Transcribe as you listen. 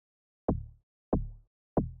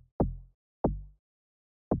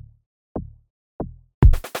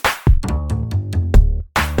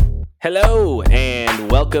Hello,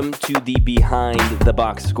 and welcome to the Behind the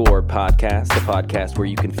Box Score podcast, the podcast where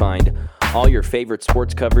you can find all your favorite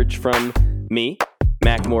sports coverage from me,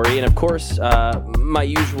 Mac Morey, and of course, my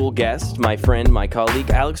usual guest, my friend, my colleague,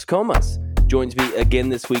 Alex Comas, joins me again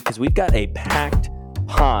this week because we've got a packed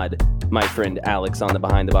pod, my friend Alex, on the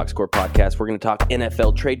Behind the Box Score podcast. We're going to talk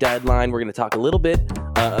NFL trade deadline. We're going to talk a little bit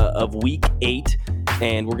of Week 8,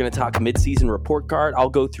 and we're going to talk midseason report card. I'll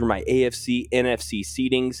go through my AFC, NFC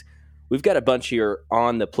seedings. We've got a bunch here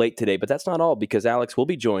on the plate today, but that's not all because Alex will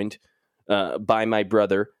be joined by my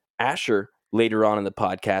brother Asher later on in the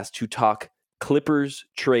podcast to talk Clippers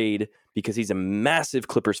trade because he's a massive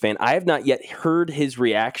Clippers fan. I have not yet heard his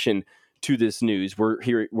reaction to this news.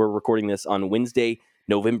 We're recording this on Wednesday,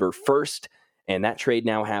 November 1st, and that trade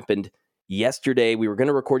now happened yesterday. We were going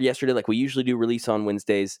to record yesterday like we usually do, release on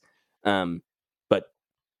Wednesdays, but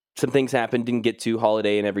some things happened, didn't get to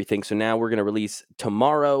holiday and everything, so now we're going to release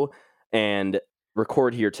tomorrow and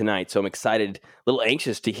record here tonight. So I'm excited, a little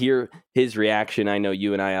anxious to hear his reaction. I know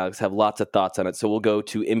you and I, Alex, have lots of thoughts on it, so we'll go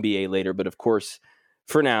to NBA later. But of course,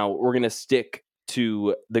 for now, we're going to stick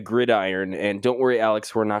to the gridiron. And don't worry,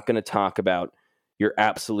 Alex, we're not going to talk about your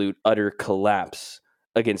absolute, utter collapse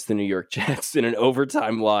against the New York Jets in an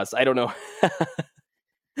overtime loss. I don't know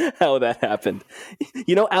how that happened.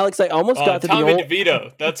 You know, Alex, I almost got to Tommy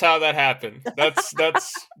DeVito. That's how that happened.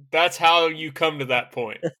 That's how you come to that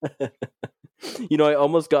point. You know, I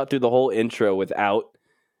almost got through the whole intro without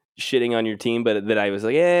shitting on your team, but then I was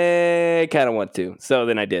like, I kind of want to. So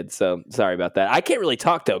then I did. So sorry about that. I can't really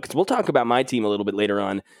talk, though, because we'll talk about my team a little bit later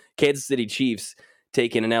on. Kansas City Chiefs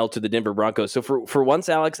taking an L to the Denver Broncos. So for once,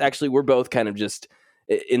 Alex, actually, we're both kind of just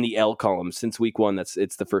in the L column since week one.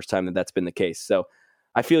 It's the first time that's been the case. So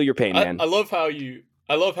I feel your pain, man. I love how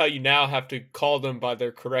you now have to call them by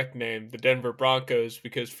their correct name, the Denver Broncos,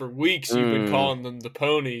 because for weeks you've been calling them the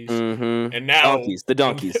Ponies, and now the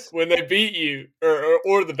donkeys when they beat you,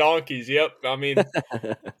 or the donkeys. Yep, I mean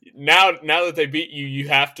now that they beat you, you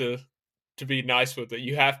have to be nice with it.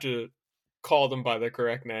 You have to call them by their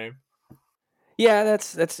correct name. Yeah,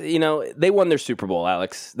 that's you know, they won their Super Bowl,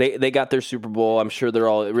 Alex. They got their Super Bowl. I'm sure they're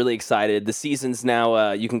all really excited. The season's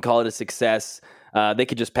now you can call it a success. They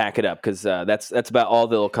could just pack it up because that's about all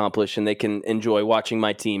they'll accomplish, and they can enjoy watching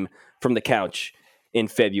my team from the couch in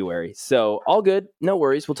February. So all good, no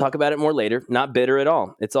worries. We'll talk about it more later. Not bitter at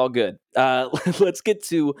all. It's all good. Let's get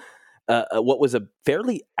to what was a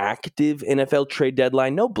fairly active NFL trade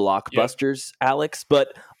deadline. No blockbusters, yep, Alex,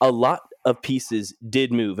 but a lot of pieces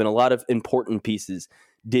did move, and a lot of important pieces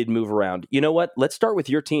did move around. You know what? Let's start with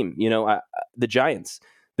your team. You know, the Giants.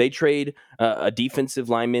 They trade a defensive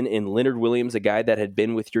lineman in Leonard Williams, a guy that had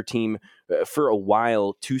been with your team for a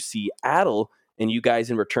while, to Seattle, and you guys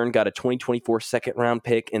in return got a 2024 second-round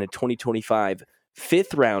pick and a 2025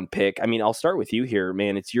 fifth-round pick. I mean, I'll start with you here,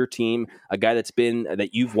 man. It's your team, a guy that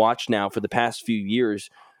you've watched now for the past few years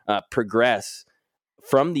progress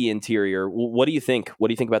from the interior. What do you think? What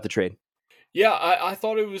do you think about the trade? Yeah, I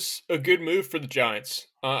thought it was a good move for the Giants.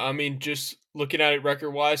 I mean, just looking at it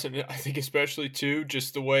record-wise, and I think especially, too,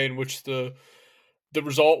 just the way in which the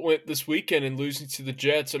result went this weekend and losing to the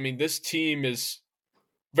Jets. I mean, this team is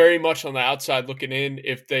very much on the outside looking in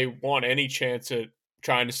if they want any chance at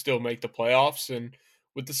trying to still make the playoffs. And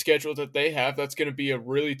with the schedule that they have, that's going to be a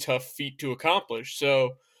really tough feat to accomplish.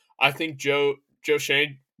 So I think Joe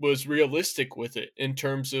Schoen was realistic with it in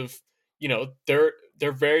terms of, you know, they're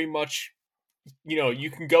very much, you know,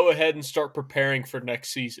 you can go ahead and start preparing for next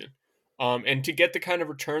season. And to get the kind of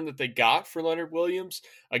return that they got for Leonard Williams,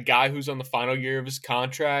 a guy who's on the final year of his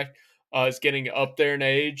contract, is getting up there in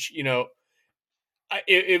age, you know,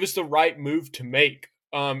 it was the right move to make.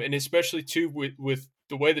 And especially, too, with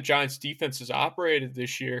the way the Giants' defense has operated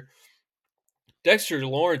this year, Dexter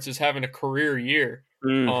Lawrence is having a career year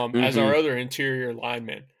as our other interior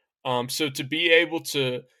lineman. So to be able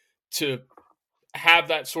to have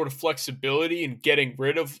that sort of flexibility in getting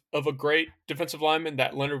rid of a great defensive lineman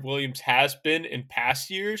that Leonard Williams has been in past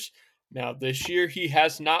years. Now this year he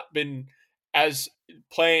has not been as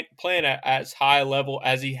playing at as high a level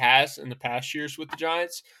as he has in the past years with the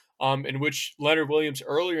Giants, in which Leonard Williams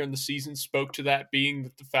earlier in the season spoke to that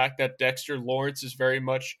being the fact that Dexter Lawrence is very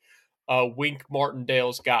much Wink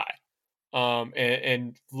Martindale's guy.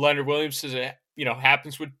 And Leonard Leonard Williams is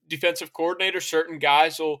happens with defensive coordinators. Certain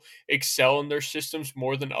guys will excel in their systems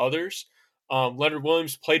more than others. Leonard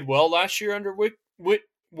Williams played well last year under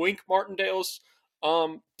Wink Martindale's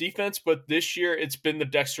defense, but this year it's been the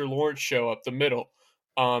Dexter Lawrence show up the middle.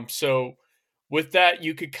 So with that,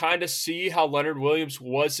 you could kind of see how Leonard Williams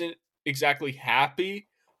wasn't exactly happy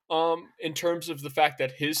in terms of the fact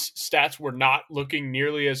that his stats were not looking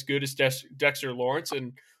nearly as good as Dexter Lawrence.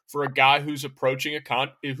 And for a guy who's approaching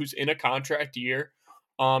who's in a contract year,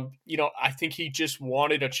 I think he just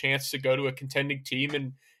wanted a chance to go to a contending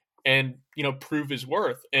team and prove his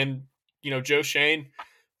worth. And Joe Shane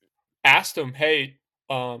asked him, hey,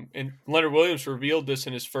 and Leonard Williams revealed this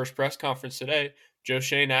in his first press conference today. Joe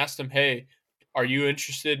Shane asked him, hey, are you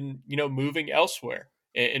interested in, moving elsewhere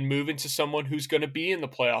and moving to someone who's going to be in the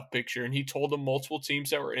playoff picture? And he told them multiple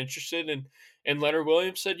teams that were interested, and Leonard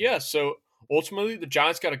Williams said yes. So ultimately the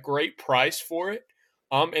Giants got a great price for it.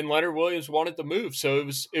 And Leonard Williams wanted the move. So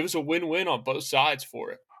it was a win-win on both sides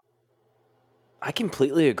for it. I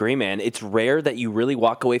completely agree, man. It's rare that you really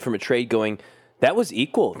walk away from a trade going, that was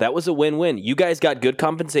equal. That was a win-win. You guys got good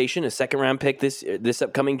compensation, a second-round pick this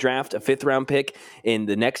upcoming draft, a fifth-round pick in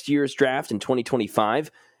the next year's draft in 2025,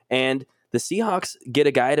 and the Seahawks get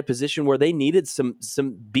a guy at a position where they needed some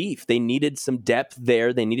beef. They needed some depth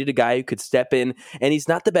there. They needed a guy who could step in, and he's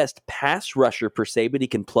not the best pass rusher per se, but he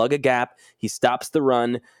can plug a gap. He stops the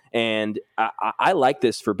run, and I like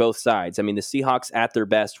this for both sides. I mean, the Seahawks at their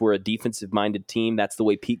best were a defensive-minded team. That's the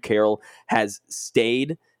way Pete Carroll has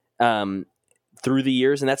stayed through the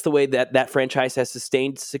years, and that's the way that franchise has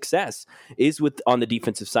sustained success, is on the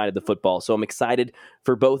defensive side of the football. So I'm excited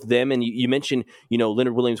for both them. And you mentioned,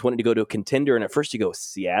 Leonard Williams wanted to go to a contender, and at first you go,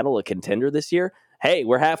 Seattle, a contender this year? Hey,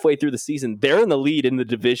 we're halfway through the season. They're in the lead in the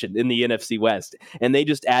division in the NFC West, and they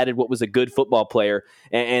just added what was a good football player.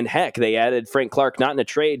 And heck, they added Frank Clark, not in a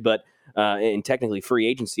trade, but in technically free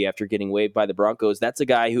agency after getting waived by the Broncos. That's a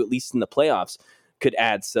guy who, at least in the playoffs, could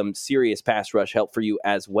add some serious pass rush help for you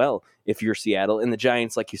as well if you're Seattle. And the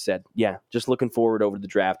Giants, like you said, just looking forward over the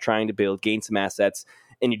draft, trying to gain some assets,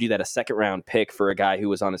 and you do that a second-round pick for a guy who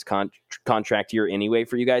was on his contract year anyway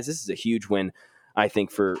for you guys. This is a huge win, I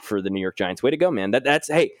think, for the New York Giants. Way to go, man. That's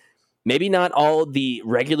hey, maybe not all the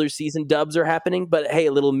regular season dubs are happening, but hey,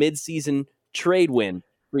 a little mid-season trade win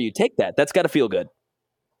where you take that. That's got to feel good.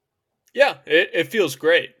 Yeah, it feels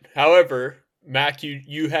great. However, Mac,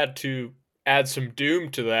 you had to add some doom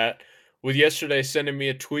to that with yesterday sending me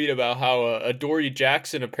a tweet about how Adoree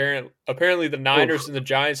Jackson, apparently the Niners and the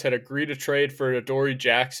Giants had agreed to trade for Adoree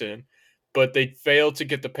Jackson, but they failed to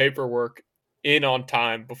get the paperwork in on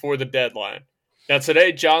time before the deadline. Now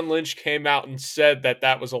today, John Lynch came out and said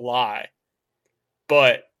that was a lie,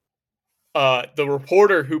 but the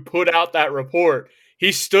reporter who put out that report,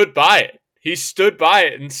 he stood by it. He stood by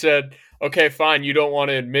it and said, okay, fine, you don't want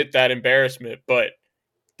to admit that embarrassment, but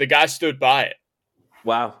the guy stood by it.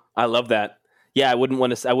 Wow, I love that. Yeah, I wouldn't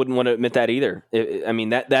want to admit that either. I mean,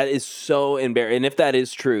 that is so embarrassing. And if that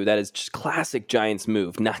is true, that is just classic Giants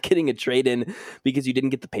move. Not getting a trade in because you didn't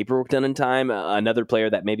get the paperwork done in time. Another player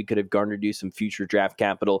that maybe could have garnered you some future draft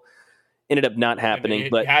capital ended up not happening.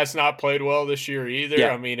 But he has not played well this year either.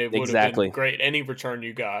 Yeah, I mean, it would have been great any return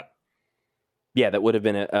you got. Yeah, that would have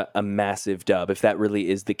been a massive dub. If that really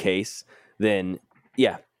is the case, then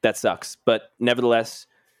yeah, that sucks. But nevertheless,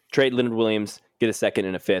 trade Leonard Williams, get a second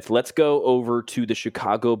and a fifth. Let's go over to the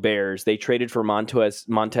Chicago Bears. They traded for Montez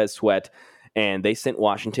Sweat, and they sent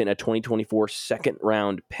Washington a 2024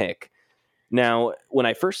 second-round pick. Now, when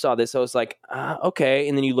I first saw this, I was like, okay.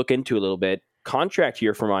 And then you look into it a little bit. Contract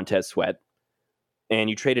year for Montez Sweat, and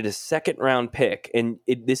you traded a second-round pick. And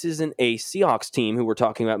this isn't a Seahawks team who we're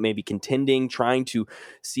talking about maybe contending, trying to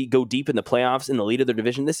go deep in the playoffs in the lead of their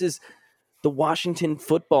division. This is the Washington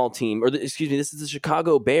football team, this is the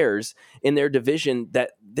Chicago Bears in their division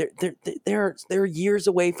that they're years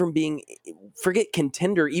away from being, forget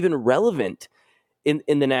contender, even relevant in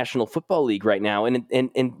the National Football League right now. And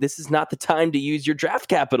this is not the time to use your draft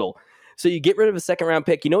capital. So you get rid of a second round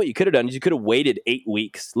pick. You know what you could have done is you could have waited 8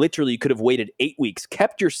 weeks. Literally, you could have waited 8 weeks,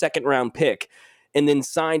 kept your second round pick, and then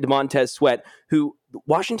signed Montez Sweat, who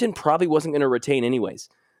Washington probably wasn't going to retain anyways.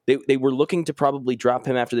 They were looking to probably drop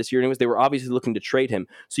him after this year anyways. They were obviously looking to trade him.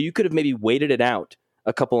 So you could have maybe waited it out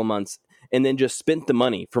a couple of months and then just spent the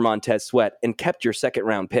money for Montez Sweat and kept your second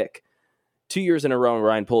round pick. 2 years in a row,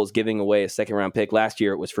 Ryan Poles giving away a second round pick. Last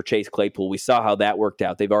year it was for Chase Claypool. We saw how that worked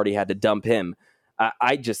out. They've already had to dump him.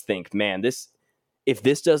 I just think, man, if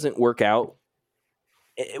this doesn't work out,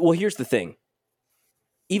 well, here's the thing.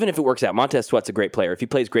 Even if it works out, Montez Sweat's a great player. If he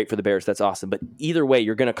plays great for the Bears, that's awesome. But either way,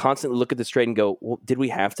 you're going to constantly look at this trade and go, well, did we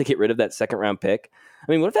have to get rid of that second-round pick? I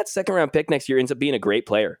mean, what if that second-round pick next year ends up being a great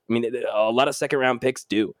player? I mean, a lot of second-round picks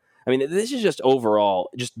do. I mean, this is just overall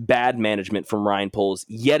just bad management from Ryan Poles.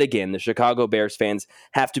 Yet again, the Chicago Bears fans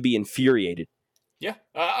have to be infuriated. Yeah,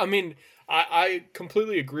 I mean, I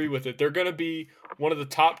completely agree with it. They're going to be one of the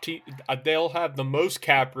top teams. They'll have the most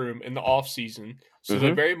cap room in the offseason, so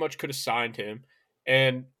they very much could have signed him.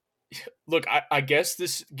 And look, I guess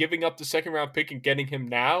this giving up the second round pick and getting him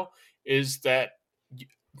now is that,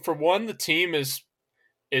 for one, the team is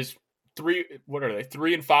three. What are they?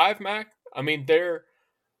 3-5, Mac. I mean, they're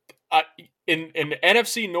in the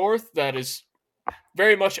NFC North that is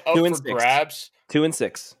very much Two up and for six. grabs.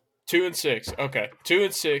 2-6. 2-6. Okay,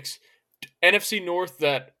 2-6. NFC North,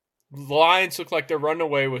 that Lions look like they're running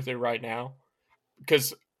away with it right now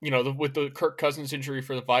because with the Kirk Cousins injury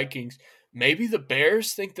for the Vikings. Maybe the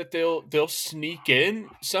Bears think that they'll sneak in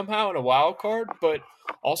somehow in a wild card, but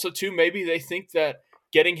also too maybe they think that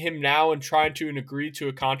getting him now and trying to agree to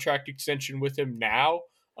a contract extension with him now,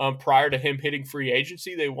 prior to him hitting free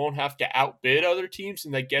agency, they won't have to outbid other teams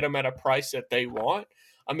and they get him at a price that they want.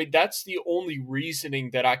 I mean, that's the only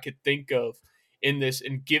reasoning that I could think of in this,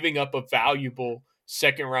 and giving up a valuable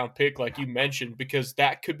second round pick, like you mentioned, because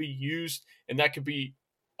that could be used and that could be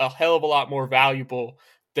a hell of a lot more valuable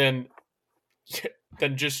than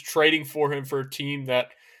just trading for him for a team that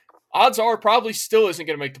odds are probably still isn't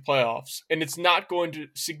going to make the playoffs, and it's not going to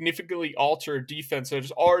significantly alter a defense that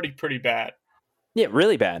is already pretty bad. Yeah,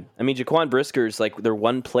 really bad. I mean, Jaquan Brisker's like their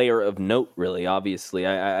one player of note, really, obviously.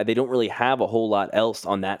 They don't really have a whole lot else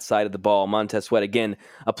on that side of the ball. Montez Sweat, again,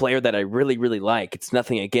 a player that I really, really like. It's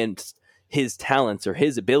nothing against his talents or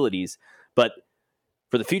his abilities, but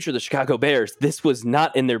for the future of the Chicago Bears, this was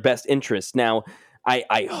not in their best interest. Now,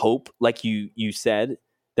 I hope, like you said,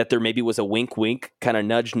 that there maybe was a wink, kind of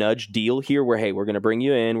nudge deal here where, hey, we're going to bring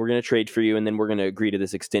you in, we're going to trade for you, and then we're going to agree to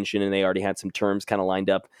this extension, and they already had some terms kind of lined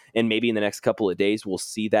up, and maybe in the next couple of days we'll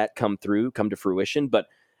see that come to fruition. But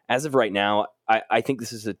as of right now, I think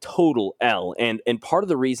this is a total L, and part of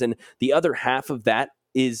the reason, the other half of that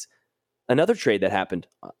is another trade that happened.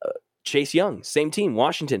 Chase Young, same team,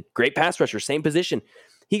 Washington, great pass rusher, same position.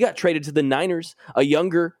 He got traded to the Niners, a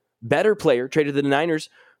younger, better player, traded to the Niners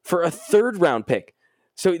for a third-round pick.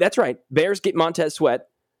 So that's right. Bears get Montez Sweat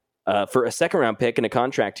for a second-round pick and a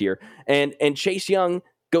contract here. And Chase Young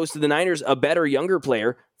goes to the Niners, a better, younger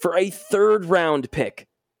player, for a third-round pick.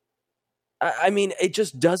 I mean, it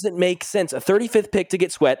just doesn't make sense. A 35th pick to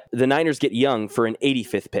get Sweat. The Niners get Young for an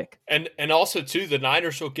 85th pick. And also, too, the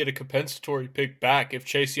Niners will get a compensatory pick back if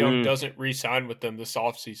Chase Young doesn't re-sign with them this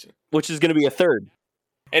offseason. Which is going to be a third.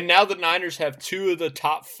 And now the Niners have two of the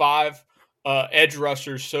top 5 edge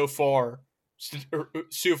rushers so far.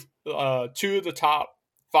 Two of the top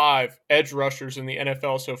 5 edge rushers in the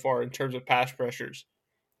NFL so far in terms of pass pressures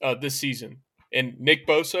this season, and Nick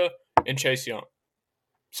Bosa and Chase Young.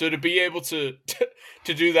 So to be able to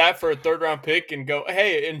do that for a third-round pick and go,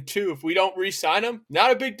 hey, and 2, if we don't re-sign him,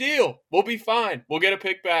 not a big deal. We'll be fine. We'll get a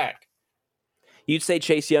pick back. You'd say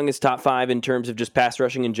Chase Young is top 5 in terms of just pass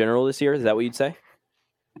rushing in general this year? Is that what you'd say?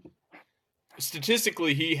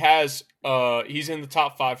 Statistically, he's in the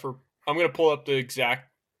top 5 for. I'm going to pull up the exact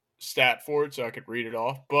stat for it so I could read it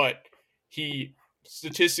off, but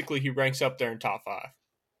statistically he ranks up there in top 5.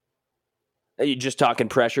 Are you just talking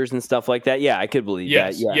pressures and stuff like that? Yeah, I could believe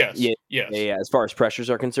that. Yeah. As far as pressures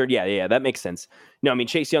are concerned, yeah, that makes sense. No, I mean,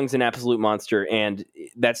 Chase Young's an absolute monster, and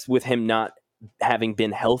that's with him not having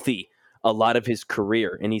been healthy a lot of his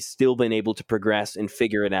career, and he's still been able to progress and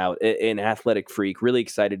figure it out. An athletic freak. Really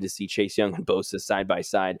excited to see Chase Young and Bosa side by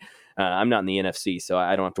side. I'm not in the NFC, so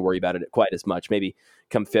I don't have to worry about it quite as much. Maybe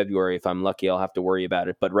come February, if I'm lucky, I'll have to worry about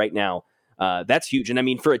it. But right now, that's huge. And I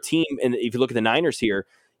mean, for a team, and if you look at the Niners here,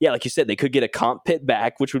 yeah, like you said, they could get a comp pit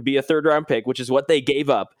back, which would be a third-round pick, which is what they gave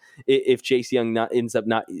up if Chase Young ends up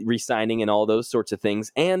not re-signing and all those sorts of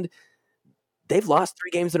things. And they've lost 3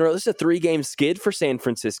 games in a row. This is a 3-game skid for San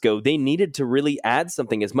Francisco. They needed to really add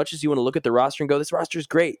something. As much as you want to look at the roster and go, this roster is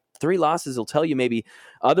great, 3 losses will tell you maybe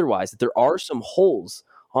otherwise, that there are some holes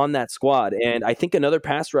on that squad. And I think another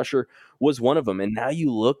pass rusher was one of them. And now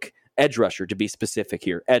you look, edge rusher to be specific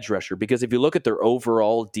here, edge rusher, because if you look at their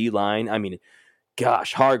overall D-line, I mean,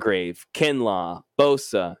 gosh, Hargrave, Kinlaw,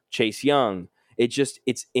 Bosa, Chase Young,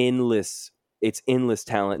 it's endless. It's endless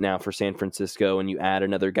talent now for San Francisco, and you add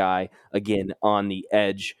another guy, again, on the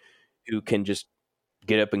edge who can just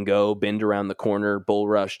get up and go, bend around the corner, bull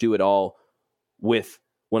rush, do it all with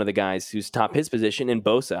one of the guys who's top his position in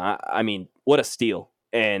Bosa. I mean, what a steal.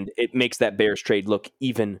 And it makes that Bears trade look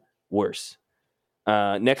even worse.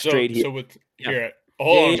 Next trade here.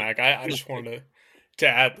 Hold on, Mac. I just wanted to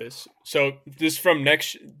add this. So this from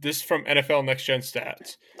NFL Next Gen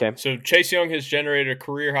Stats. Okay. So Chase Young has generated a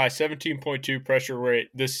career high 17.2 pressure rate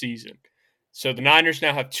this season. So the Niners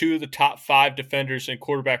now have 2 of the top 5 defenders and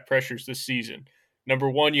quarterback pressures this season. Number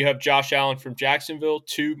 1, you have Josh Allen from Jacksonville.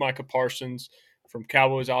 2, Micah Parsons from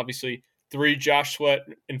Cowboys, obviously. 3, Josh Sweat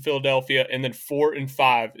in Philadelphia. And then 4 and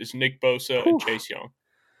 5 is Nick Bosa and Chase Young.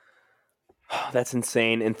 That's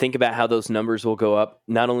insane. And think about how those numbers will go up,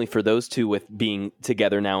 not only for those two with being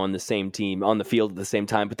together now on the same team, on the field at the same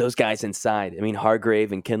time, but those guys inside. I mean,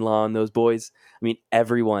 Hargrave and Kinlaw and those boys. I mean,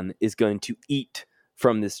 everyone is going to eat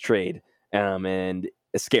from this trade. And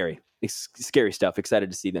it's scary. It's scary stuff.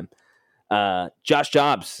 Excited to see them. Josh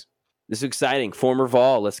Jobs. This is exciting. Former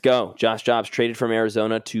Vol. Let's go. Josh Jobs traded from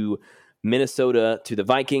Arizona to Minnesota to the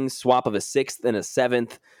Vikings. Swap of a 6th and a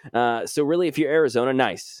 7th. So really, if you're Arizona,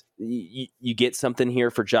 nice. You get something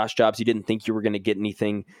here for Josh Jobs. You didn't think you were going to get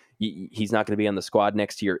anything. He's not going to be on the squad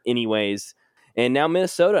next year anyways. And now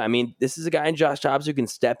Minnesota, I mean, this is a guy in Josh Jobs who can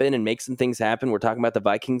step in and make some things happen. We're talking about the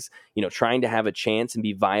Vikings, trying to have a chance and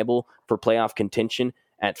be viable for playoff contention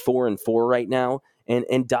at 4-4 right now.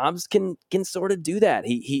 And Dobbs can sort of do that.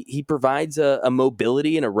 He provides a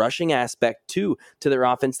mobility and a rushing aspect to their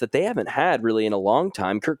offense that they haven't had really in a long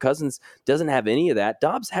time. Kirk Cousins doesn't have any of that.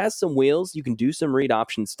 Dobbs has some wheels. You can do some read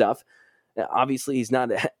option stuff. Obviously, he's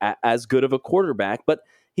not as good of a quarterback, but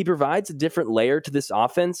he provides a different layer to this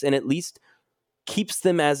offense and at least keeps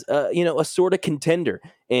them as a sort of contender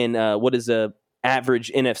in what is a average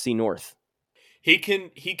NFC North. He can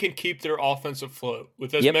keep their offense afloat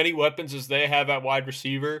with as many weapons as they have at wide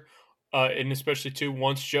receiver, and especially too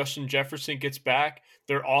once Justin Jefferson gets back,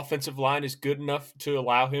 their offensive line is good enough to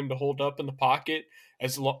allow him to hold up in the pocket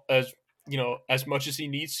as much as he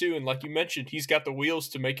needs to. And like you mentioned, he's got the wheels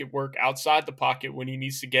to make it work outside the pocket when he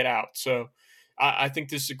needs to get out. So I think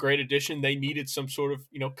this is a great addition. They needed some sort of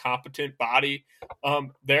competent body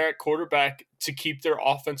there at quarterback to keep their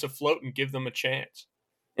offense afloat and give them a chance.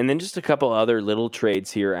 And then just a couple other little trades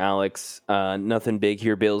here, Alex. Nothing big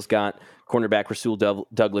here. Bills got cornerback Rasul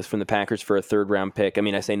Douglas from the Packers for a 3rd-round pick. I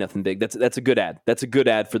mean, I say nothing big. That's a good ad. That's a good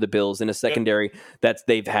ad for the Bills. In a secondary,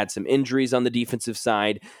 they've had some injuries on the defensive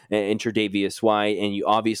side, and Tre'Davious White, and you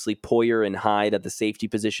obviously Poyer and Hyde at the safety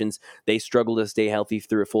positions. They struggle to stay healthy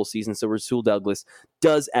through a full season. So Rasul Douglas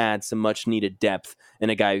does add some much-needed depth and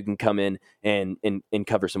a guy who can come in and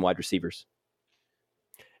cover some wide receivers.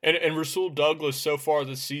 And Rasul Douglas so far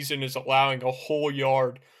this season is allowing a whole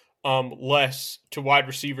yard less to wide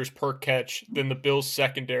receivers per catch than the Bills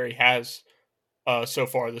secondary has so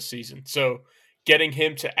far this season. So getting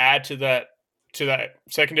him to add to that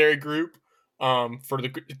secondary group for the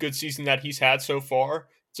good season that he's had so far,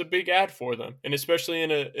 it's a big add for them. And especially in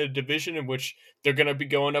a division in which they're going to be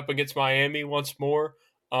going up against Miami once more,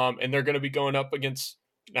 and they're going to be going up against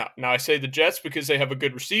Now I say the Jets because they have a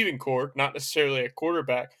good receiving core, not necessarily a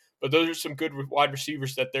quarterback, but those are some good wide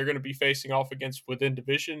receivers that they're going to be facing off against within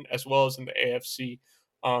division as well as in the AFC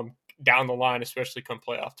down the line, especially come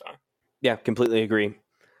playoff time. Yeah, completely agree.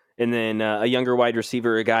 And then a younger wide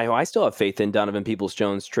receiver, a guy who I still have faith in, Donovan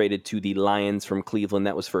Peoples-Jones, traded to the Lions from Cleveland.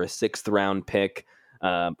 That was for a 6th-round pick,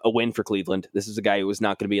 a win for Cleveland. This is a guy who was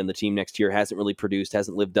not going to be on the team next year, hasn't really produced,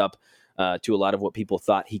 hasn't lived up to a lot of what people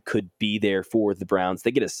thought he could be there for the Browns.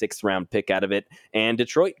 They get a 6th-round pick out of it. And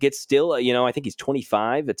Detroit gets still, I think he's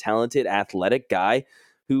 25, a talented, athletic guy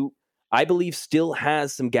who I believe still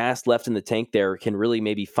has some gas left in the tank there, can really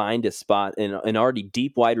maybe find a spot in an already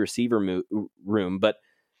deep wide receiver room. But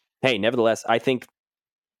hey, nevertheless, I think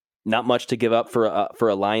not much to give up for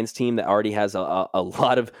a Lions team that already has a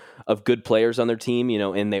lot of good players on their team,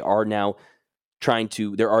 and they are now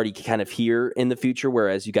they're already kind of here in the future,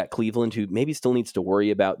 whereas you got Cleveland, who maybe still needs to worry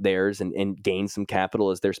about theirs and gain some capital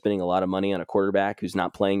as they're spending a lot of money on a quarterback who's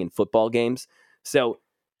not playing in football games. So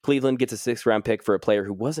Cleveland gets a 6th-round pick for a player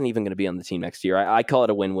who wasn't even going to be on the team next year. I call it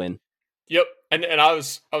a win-win. Yep, and I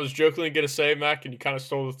was jokingly going to say, Mac, and you kind of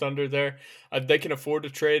stole the thunder there. They can afford to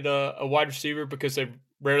trade a wide receiver because they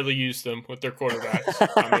rarely use them with their quarterbacks.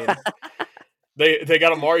 I mean, they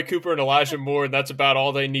got Amari Cooper and Elijah Moore, and that's about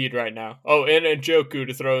all they need right now. Oh, and Njoku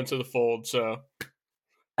to throw into the fold. So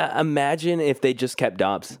imagine if they just kept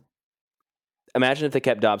Dobbs. Imagine if they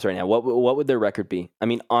kept Dobbs right now. What would their record be? I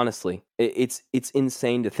mean, honestly, it's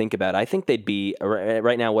insane to think about. I think they'd be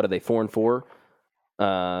right now. What are they?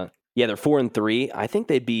 4-4. Yeah, they're 4-3. I think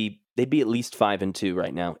they'd be at least 5-2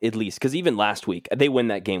 right now, at least, because even last week they win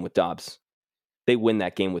that game with Dobbs.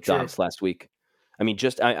 Dobbs last week. I mean,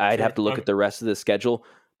 I'd have to look at the rest of the schedule,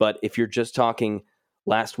 but if you're just talking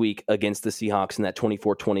last week against the Seahawks in that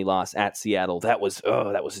 24-20 loss at Seattle, that was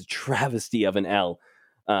a travesty of an L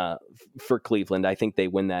for Cleveland. I think they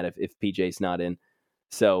win that if PJ's not in.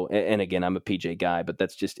 So, and again, I'm a PJ guy, but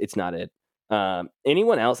it's not it.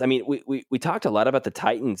 Anyone else? I mean, we talked a lot about the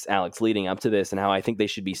Titans, Alex, leading up to this and how I think they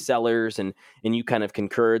should be sellers, and you kind of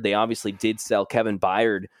concurred. They obviously did sell Kevin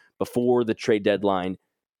Byard before the trade deadline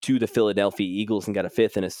to the Philadelphia Eagles and got a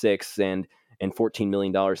 5th and a 6th and $14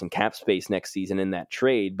 million in cap space next season in that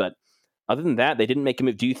trade. But other than that, they didn't make a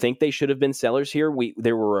move. Do you think they should have been sellers here?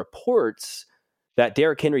 There were reports that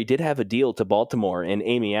Derrick Henry did have a deal to Baltimore, and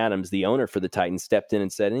Amy Adams, the owner for the Titans, stepped in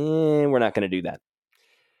and said, we're not going to do that.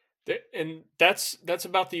 And that's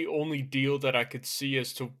about the only deal that I could see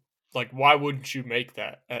as to like why wouldn't you make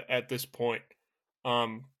that at this point?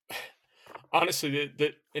 Um, honestly,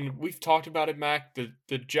 and we've talked about it, Mac.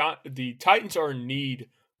 The Titans are in need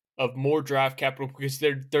of more draft capital because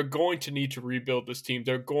they're going to need to rebuild this team.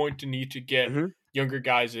 They're going to need to get Mm-hmm. younger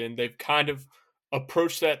guys in. They've kind of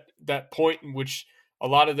approached that point in which a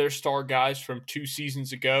lot of their star guys from 2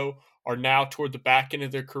 seasons ago are now toward the back end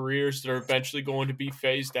of their careers. They're eventually going to be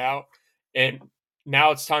phased out, and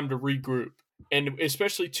now it's time to regroup. And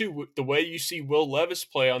especially too, the way you see Will Levis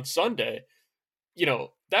play on Sunday,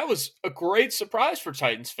 that was a great surprise for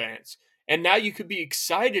Titans fans. And now you could be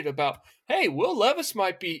excited about, hey, Will Levis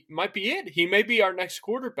might be it. He may be our next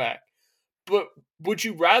quarterback. But would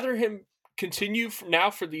you rather him continue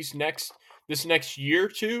for this next year or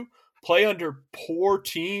two, play under poor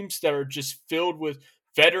teams that are just filled with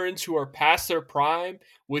veterans who are past their prime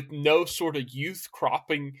with no sort of youth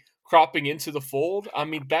cropping into the fold? I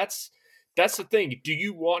mean, that's the thing. Do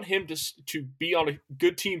you want him to be on a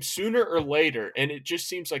good team sooner or later? And it just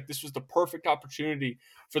seems like this was the perfect opportunity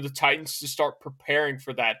for the Titans to start preparing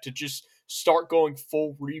for that, to just start going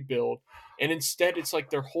full rebuild. And instead, it's like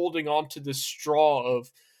they're holding on to this straw of,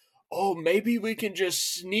 oh, maybe we can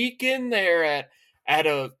just sneak in there at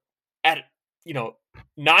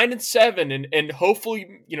 9-7 and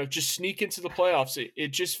hopefully just sneak into the playoffs.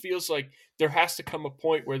 It just feels like there has to come a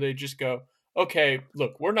point where they just go, okay,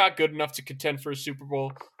 look, we're not good enough to contend for a Super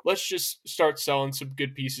Bowl. Let's just start selling some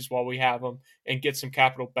good pieces while we have them and get some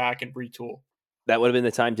capital back and retool. That would have been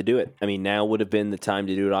the time to do it. I mean, now would have been the time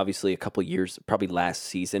to do it. Obviously, a couple years, probably last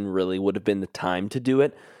season, really would have been the time to do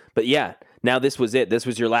it. But yeah, now this was it. This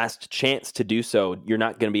was your last chance to do so. You're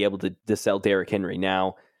not going to be able to sell Derrick Henry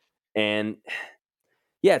now. And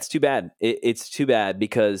yeah, it's too bad. It's too bad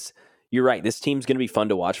because you're right. This team's going to be fun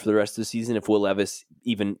to watch for the rest of the season if Will Levis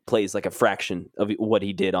even plays like a fraction of what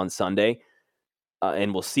he did on Sunday.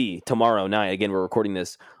 And we'll see tomorrow night. Again, we're recording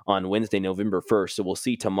this on Wednesday, November 1st. So we'll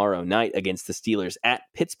see tomorrow night against the Steelers at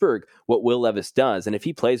Pittsburgh what Will Levis does. And if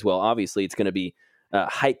he plays well, obviously it's going to be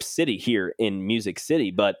hype city here in Music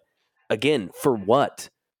City. But again, for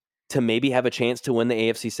what? To maybe have a chance to win the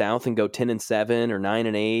AFC South and go 10-7 or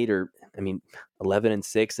 9-8 or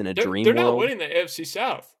 11-6 in a dream They're world. not winning the AFC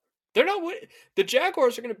South. They're not winning. The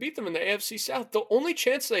Jaguars are going to beat them in the AFC South. The only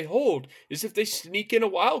chance they hold is if they sneak in a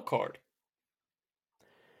wild card.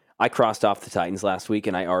 I crossed off the Titans last week,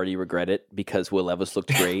 and I already regret it because Will Levis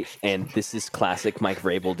looked great, and this is classic Mike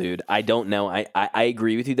Vrabel, dude. I don't know. I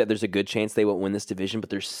agree with you that there's a good chance they won't win this division,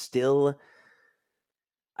 but there's still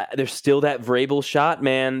that Vrabel shot,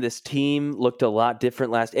 man. This team looked a lot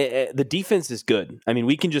different last. The defense is good. I mean,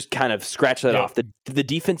 we can just kind of scratch that off. The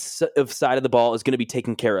defensive side of the ball is going to be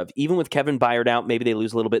taken care of. Even with Kevin Byard out, maybe they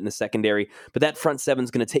lose a little bit in the secondary, but that front seven is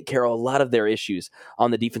going to take care of a lot of their issues on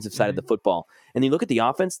the defensive side of the football. And you look at the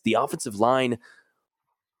offense, the offensive line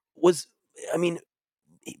was,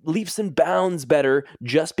 leaps and bounds better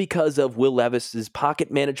just because of Will Levis's pocket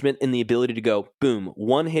management and the ability to go, boom,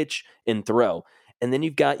 one hitch and throw. And then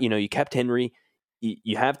you've got, you kept Henry.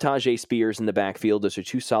 You have Tajay Spears in the backfield. Those are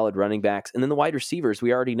two solid running backs. And then the wide receivers,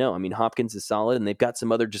 we already know. I mean, Hopkins is solid, and they've got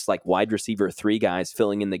some other just like wide receiver 3 guys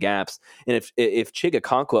filling in the gaps. And if Chiga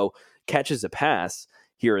Okonkwo catches a pass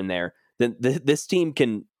here and there, then this team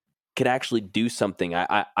can actually do something.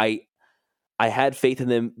 I had faith in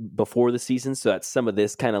them before the season, so that's some of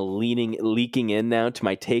this kind of leaking in now to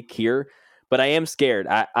my take here. But I am scared.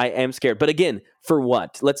 I am scared. But again, for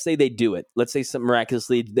what? Let's say they do it. Let's say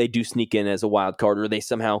miraculously they do sneak in as a wild card, or they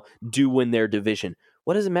somehow do win their division.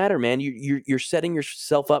 What does it matter, man? You're setting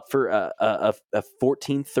yourself up for a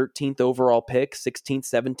 14th, 13th overall pick, 16th,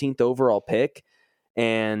 17th overall pick,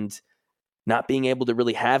 and not being able to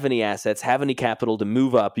really have any assets, have any capital to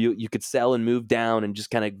move up. You could sell and move down and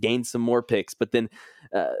just kind of gain some more picks. But then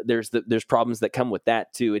there's problems that come with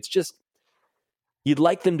that too. It's just, you'd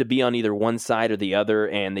like them to be on either one side or the other,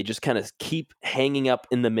 and they just kind of keep hanging up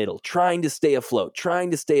in the middle, trying to stay afloat,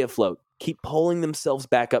 keep pulling themselves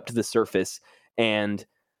back up to the surface. And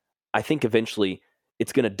I think eventually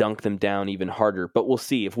it's going to dunk them down even harder. But we'll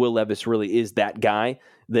see. If Will Levis really is that guy,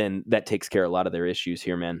 then that takes care of a lot of their issues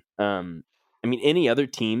here, man. Any other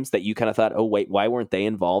teams that you kind of thought, oh, wait, why weren't they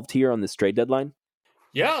involved here on this trade deadline?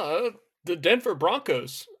 Yeah, the Denver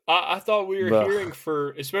Broncos. I thought we were hearing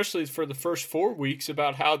especially for the first 4 weeks,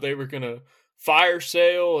 about how they were going to fire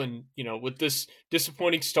sale, and with this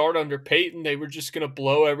disappointing start under Peyton, they were just going to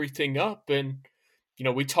blow everything up. And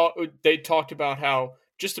They talked about how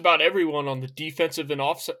just about everyone on the defensive and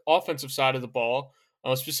offensive side of the ball,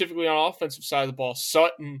 specifically on offensive side of the ball,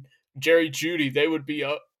 Sutton, Jerry Jeudy, they would be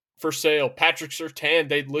up for sale. Patrick Surtain,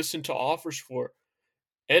 they'd listen to offers for.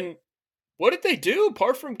 And what did they do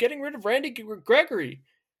apart from getting rid of Randy Gregory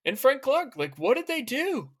and Frank Clark? Like, what did they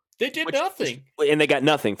do? They did nothing. And they got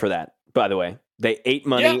nothing for that, by the way. They ate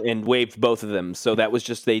money and waived both of them. So that was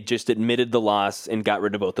they just admitted the loss and got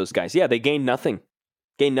rid of both those guys. Yeah, they gained nothing.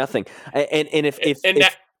 And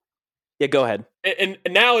go ahead. And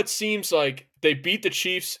now it seems like they beat the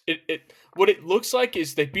Chiefs. What it looks like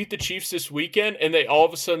is they beat the Chiefs this weekend, and they all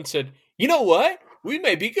of a sudden said, "You know what? We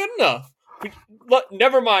may be good enough.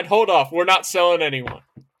 Never mind. Hold off. We're not selling anyone."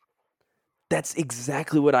 That's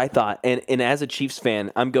exactly what I thought. And as a Chiefs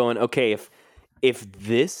fan, I'm going, okay, if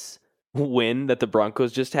this win that the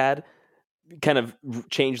Broncos just had kind of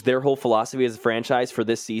changed their whole philosophy as a franchise for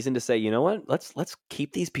this season to say, you know what, let's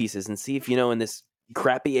keep these pieces and see if, in this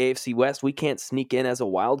crappy AFC West, we can't sneak in as a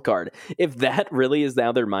wild card. If that really is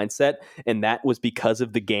now their mindset and that was because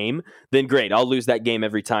of the game, then great. I'll lose that game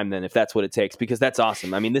every time then if that's what it takes, because that's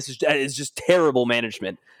awesome. I mean, this is just terrible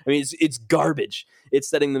management. I mean, it's garbage. It's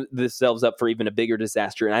setting themselves up for even a bigger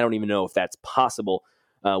disaster, and I don't even know if that's possible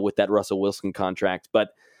with that Russell Wilson contract. But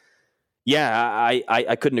yeah,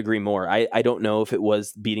 I couldn't agree more. I don't know if it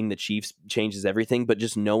was beating the Chiefs changes everything, but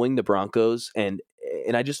just knowing the Broncos and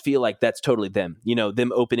I just feel like that's totally them.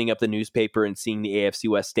 Them opening up the newspaper and seeing the AFC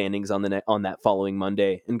West standings on that following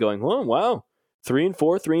Monday and going, "Oh, wow,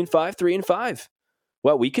 3-4, 3-5, 3-5.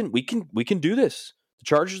 Well, we can do this. The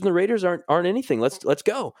Chargers and the Raiders aren't anything. Let's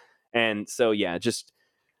go." And so yeah, just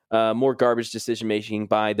more garbage decision making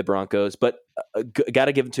by the Broncos, but got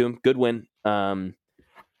to give it to them. Good win.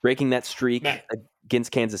 Breaking that streak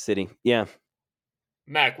against Kansas City. Yeah.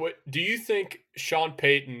 Mac, what do you think Sean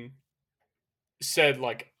Payton said,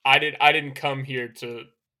 like, I didn't come here to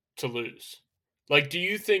lose? Like, do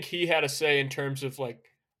you think he had a say in terms of, like,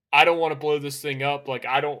 I don't want to blow this thing up, like,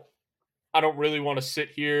 I don't really want to sit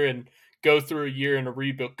here and go through a year in a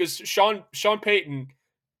rebuild? Because Sean Payton,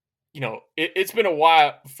 it's been a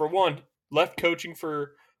while. For one, left coaching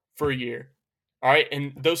for a year. All right,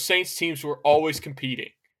 and those Saints teams were always competing.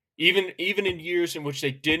 Even in years in which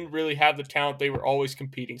they didn't really have the talent, they were always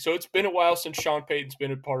competing. So it's been a while since Sean Payton's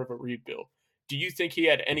been a part of a rebuild. Do you think he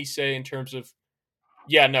had any say in terms of,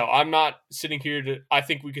 yeah, no, I'm not sitting here I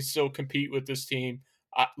think we could still compete with this team.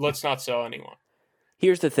 Let's not sell anyone.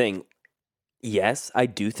 Here's the thing. Yes, I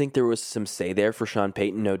do think there was some say there for Sean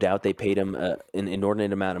Payton. No doubt they paid him an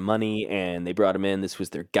inordinate amount of money and they brought him in. This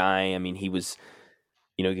was their guy. I mean, he was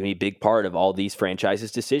going to be a big part of all these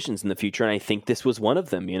franchises' decisions in the future. And I think this was one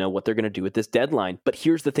of them, what they're going to do with this deadline. But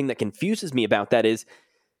here's the thing that confuses me about that is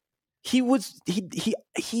he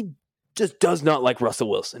just does not like Russell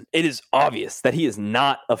Wilson. It is obvious that he is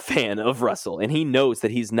not a fan of Russell, and he knows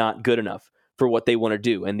that he's not good enough for what they want to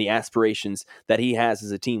do and the aspirations that he has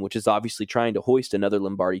as a team, which is obviously trying to hoist another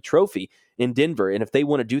Lombardi trophy in Denver. And if they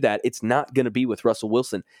want to do that, it's not going to be with Russell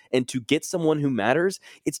Wilson. And to get someone who matters,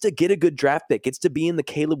 it's to get a good draft pick. It's to be in the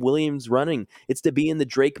Caleb Williams running. It's to be in the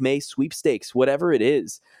Drake May sweepstakes, whatever it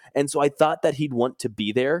is. And so I thought that he'd want to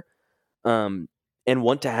be there and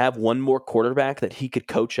want to have one more quarterback that he could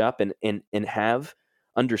coach up and have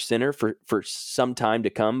under center for some time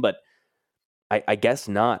to come. But I guess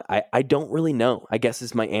not. I don't really know, I guess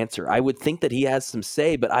is my answer. I would think that he has some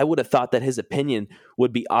say, but I would have thought that his opinion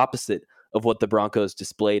would be opposite of what the Broncos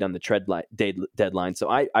displayed on the deadline. So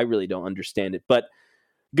I really don't understand it. But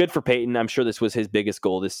good for Peyton. I'm sure this was his biggest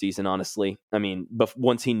goal this season, honestly. I mean, but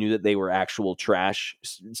once he knew that they were actual trash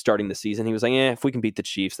starting the season, he was like, if we can beat the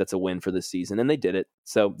Chiefs, that's a win for this season. And they did it.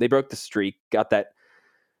 So they broke the streak, got that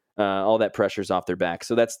all that pressure's off their back.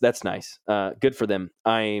 So that's nice. Good for them.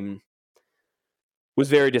 Was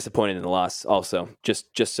very disappointed in the loss also,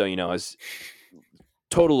 just so you know, as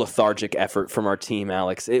total lethargic effort from our team,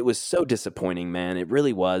 Alex. It was so disappointing, man. It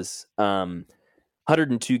really was.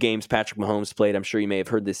 102 games Patrick Mahomes played. I'm sure you may have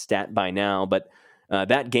heard this stat by now, but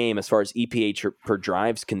that game, as far as EPA per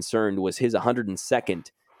drive's concerned, was his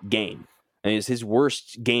 102nd game. And it's his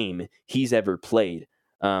worst game he's ever played.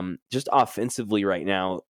 Just offensively right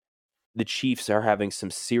now, the Chiefs are having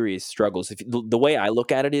some serious struggles. The way I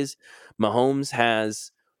look at it is Mahomes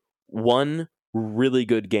has one really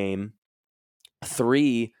good game,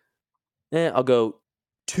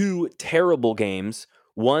 two terrible games,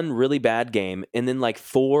 one really bad game, and then like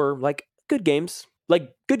four good games, like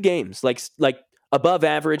above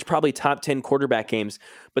average, probably top 10 quarterback games.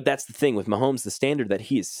 But that's the thing with Mahomes, the standard that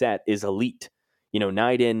he has set is elite.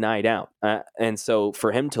 night in, night out. And so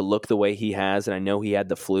for him to look the way he has, and I know he had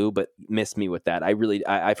the flu, but missed me with that.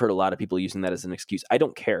 I've heard a lot of people using that as an excuse. I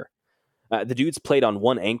don't care. The dude's played on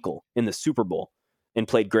one ankle in the Super Bowl and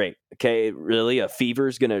played great. Okay, really, a fever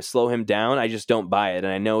is going to slow him down? I just don't buy it.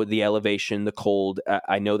 And I know the elevation, the cold,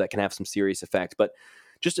 I know that can have some serious effect. But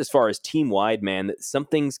just as far as team-wide, man,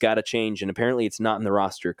 something's got to change. And apparently it's not in the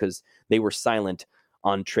roster because they were silent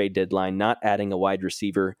on trade deadline, not adding a wide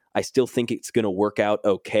receiver. I still think it's going to work out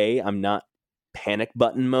okay. I'm not panic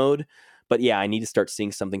button mode. But yeah, I need to start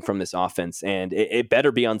seeing something from this offense. And it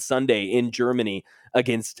better be on Sunday in Germany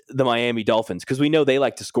against the Miami Dolphins because we know they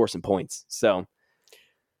like to score some points. So,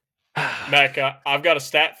 Mac, I've got a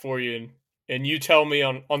stat for you, and you tell me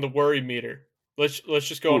on the worry meter. Let's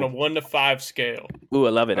just go on a 1 to 5 scale. Ooh, I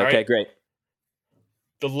love it. All okay, right? great.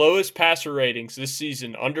 The lowest passer ratings this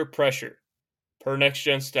season under pressure per Next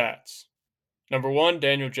Gen Stats. Number 1,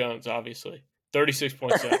 Daniel Jones, obviously,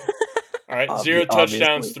 36.7. All right, 0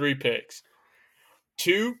 touchdowns, 3 picks.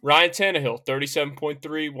 2, Ryan Tannehill,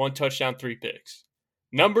 37.3, 1 touchdown, 3 picks.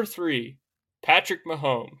 Number 3, Patrick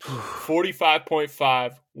Mahomes,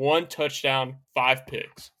 45.5, 1 touchdown, 5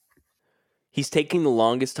 picks. He's taking the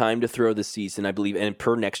longest time to throw this season, I believe, and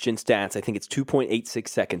per Next Gen Stats, I think it's 2.86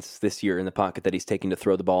 seconds this year in the pocket that he's taking to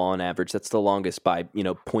throw the ball on average. That's the longest by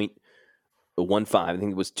 0.15. I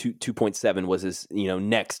think it was 2.7 was his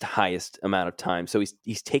next highest amount of time. So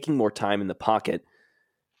he's taking more time in the pocket,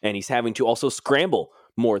 and he's having to also scramble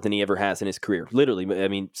more than he ever has in his career. Literally, I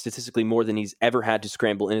mean, statistically more than he's ever had to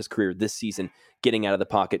scramble in his career this season, getting out of the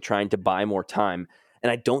pocket, trying to buy more time.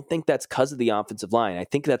 And I don't think that's because of the offensive line. I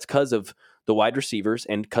think that's because of the wide receivers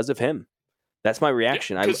and because of him. That's my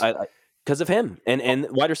reaction. Yeah, because of him and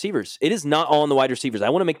wide receivers. It is not all on the wide receivers. I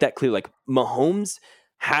want to make that clear. Like, Mahomes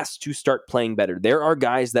has to start playing better. There are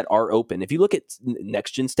guys that are open. If you look at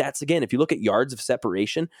Next Gen Stats again, if you look at yards of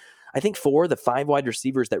separation, I think 4 of the 5 wide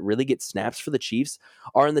receivers that really get snaps for the Chiefs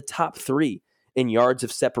are in the top 3 in yards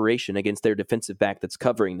of separation against their defensive back that's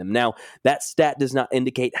covering them. Now, that stat does not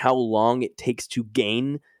indicate how long it takes to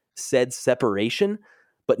gain said separation,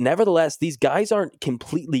 but nevertheless, these guys aren't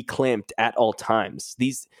completely clamped at all times.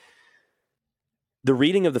 The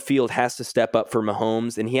reading of the field has to step up for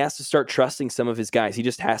Mahomes, and he has to start trusting some of his guys. He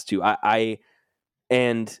just has to.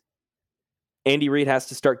 And Andy Reid has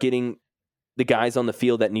to start getting the guys on the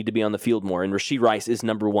field that need to be on the field more. And Rashee Rice is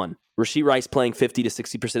number 1. Rashee Rice playing 50 to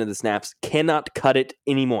 60% of the snaps cannot cut it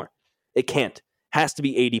anymore. It can't. Has to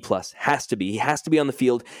be 80 plus. Has to be. He has to be on the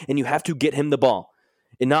field, and you have to get him the ball.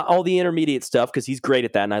 And not all the intermediate stuff, because he's great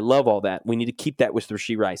at that, and I love all that. We need to keep that with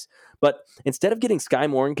Rashee Rice. But instead of getting Sky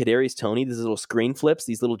Moore and Kadarius Toney, these little screen flips,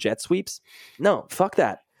 these little jet sweeps, no, fuck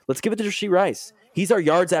that. Let's give it to Rashee Rice. He's our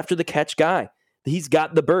yards after the catch guy. He's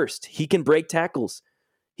got the burst. He can break tackles.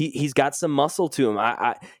 He's got some muscle to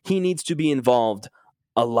him. He needs to be involved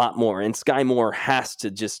a lot more. And Sky Moore has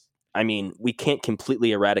to we can't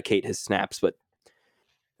completely eradicate his snaps, but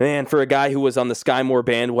man, for a guy who was on the Sky Moore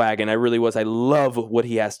bandwagon, I really was. I love what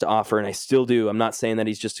he has to offer, and I still do. I'm not saying that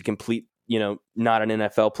he's just a complete, not an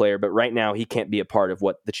NFL player, but right now he can't be a part of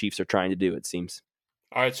what the Chiefs are trying to do, it seems.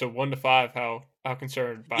 All right, so 1 to 5, how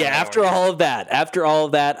concerned? Yeah, after all of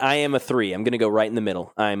that, I am a 3. I'm going to go right in the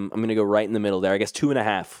middle. I'm going to go right in the middle there. I guess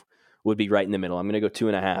 2.5 would be right in the middle. I'm going to go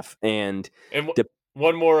 2.5. And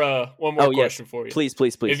one more question for you. Please.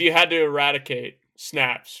 If you had to eradicate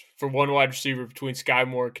snaps for one wide receiver between Sky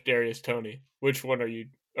Moore and Kadarius Toney, which one are you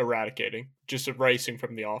eradicating? Just erasing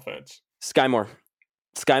from the offense? Sky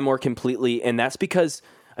Moore completely, and that's because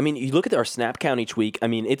you look at our snap count each week.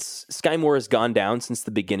 It's Sky Moore has gone down since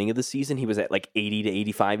the beginning of the season. He was at like 80 to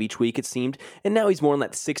 85 each week, it seemed. And now he's more in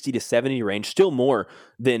that 60 to 70 range, still more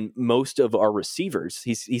than most of our receivers.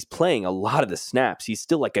 He's playing a lot of the snaps. He's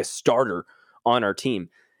still like a starter on our team.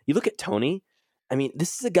 You look at Toney.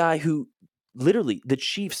 This is a guy who literally the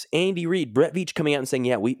Chiefs, Andy Reid, Brett Veach coming out and saying,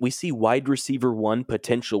 yeah, we see wide receiver 1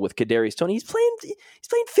 potential with Kadarius Toney. He's playing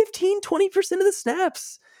 15, 20% of the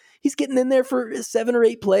snaps. He's getting in there for 7 or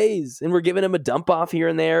 8 plays, and we're giving him a dump off here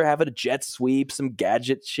and there, having a jet sweep, some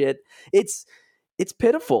gadget shit. It's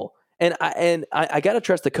pitiful. And I got to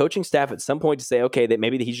trust the coaching staff at some point to say, okay, that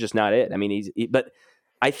maybe he's just not it. But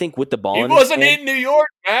I think with the ball, he wasn't in New York,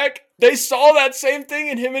 Mac. They saw that same thing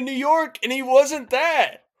in him in New York, and he wasn't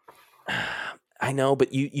that. I know,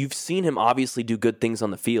 but you've seen him obviously do good things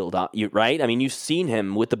on the field, right? You've seen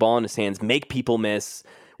him with the ball in his hands make people miss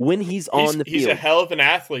when he's on the field. He's a hell of an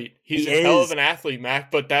athlete. He's a hell of an athlete, Mac,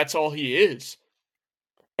 but that's all he is.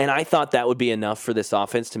 And I thought that would be enough for this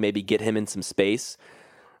offense to maybe get him in some space,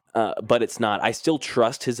 but it's not. I still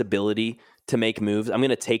trust his ability to make moves, I'm going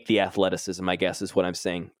to take the athleticism, I guess is what I'm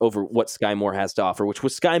saying, over what Sky Moore has to offer, which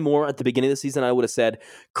was Sky Moore at the beginning of the season. I would have said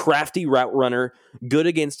crafty route runner, good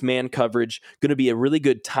against man coverage, going to be a really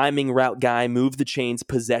good timing route guy, move the chains,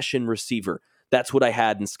 possession receiver. That's what I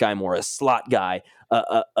had in Sky Moore, a slot guy,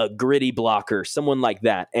 a gritty blocker, someone like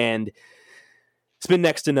that. And it's been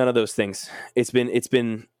next to none of those things. It's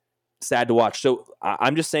been sad to watch. So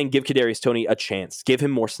I'm just saying, give Kadarius Toney a chance. Give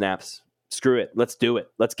him more snaps. Screw it. Let's do it.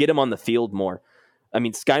 Let's get him on the field more. I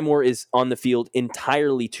mean, Sky Moore is on the field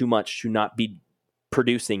entirely too much to not be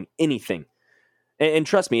producing anything. And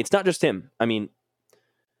trust me, it's not just him. I mean,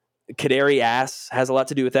 Kadari Ass has a lot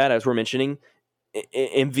to do with that, as we're mentioning.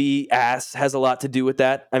 MV Ass has a lot to do with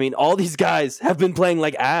that. I mean, all these guys have been playing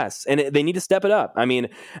like ass, and they need to step it up. I mean,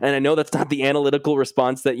 and I know that's not the analytical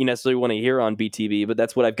response that you necessarily want to hear on BTV, but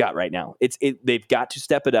that's what I've got right now. They've got to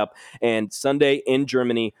step it up, and Sunday in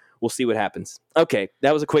Germany, we'll see what happens. Okay,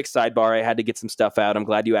 that was a quick sidebar. I had to get some stuff out. I'm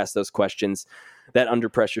glad you asked those questions. That under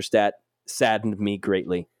pressure stat saddened me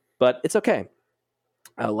greatly, but it's okay.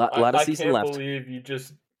 A lot of season left. I can't believe you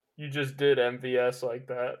just did MVS like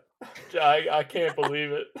that. I can't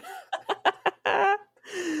believe it.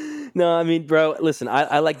 No, I mean, bro, listen,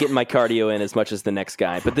 I like getting my cardio in as much as the next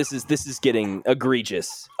guy, but this is getting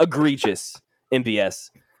egregious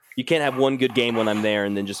MVS. You can't have one good game when I'm there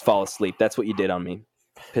and then just fall asleep. That's what you did on me,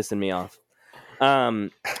 pissing me off. All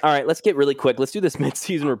right, let's get really quick. Let's do this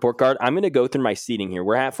midseason report card. I'm going to go through my seeding here.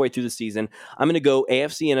 We're halfway through the season. I'm going to go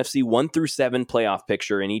AFC, NFC 1 through 7 playoff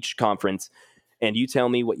picture in each conference. And you tell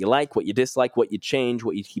me what you like, what you dislike, what you change,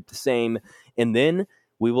 what you keep the same. And then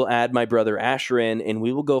we will add my brother Asher in, and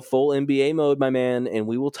we will go full NBA mode, my man, and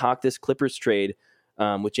we will talk this Clippers trade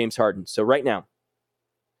with James Harden. So right now,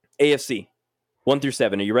 AFC 1 through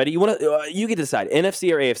 7. Are you ready? You get to decide.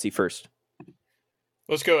 NFC or AFC first?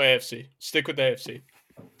 Let's go AFC. Stick with AFC.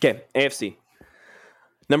 Okay, AFC.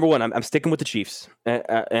 Number 1, I'm sticking with the Chiefs.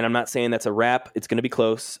 And I'm not saying that's a wrap. It's going to be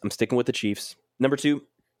close. I'm sticking with the Chiefs. Number 2,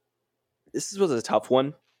 this was a tough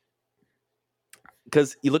one.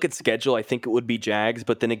 Because you look at schedule, I think it would be Jags.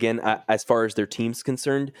 But then again, as far as their team's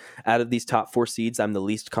concerned, out of these top 4 seeds, I'm the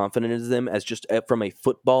least confident of them as just from a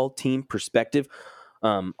football team perspective.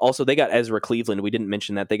 Also, they got Ezra Cleveland. We didn't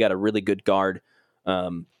mention that. They got a really good guard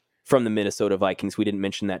from the Minnesota Vikings. We didn't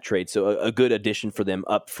mention that trade. So a good addition for them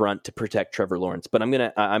up front to protect Trevor Lawrence. But I'm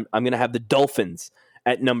gonna have the Dolphins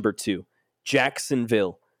at number 2,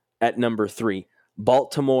 Jacksonville at number 3,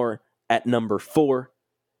 Baltimore at number 4,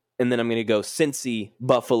 and then I'm going to go Cincy,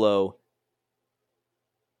 Buffalo,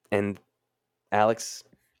 and Alex,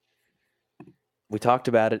 we talked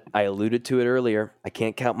about it. I alluded to it earlier. I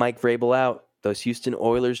can't count Mike Vrabel out. Those Houston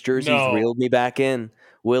Oilers jerseys reeled me back in.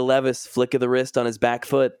 Will Levis, flick of the wrist on his back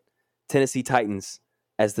foot. Tennessee Titans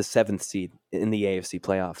as the 7th seed in the AFC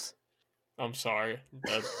playoffs. I'm sorry.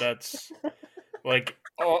 That's like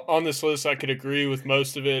on this list, I could agree with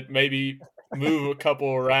most of it. Maybe move a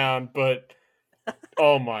couple around, but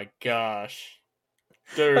oh my gosh,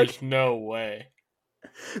 there's no way.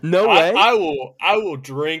 No way. I will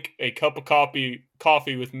drink a cup of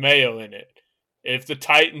coffee with mayo in it if the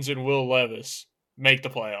Titans and Will Levis make the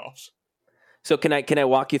playoffs. So can I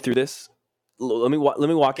walk you through this? Let me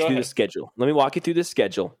walk you through the schedule. Let me walk you through this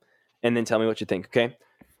schedule, and then tell me what you think. Okay.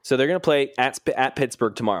 So they're going to play at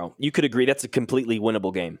Pittsburgh tomorrow. You could agree that's a completely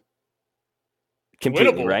winnable game.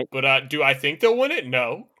 Completely, winnable, right? But do I think they'll win it?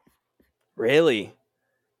 No. Really?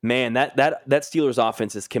 Man, that Steelers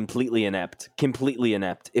offense is completely inept. Completely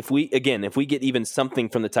inept. If we get even something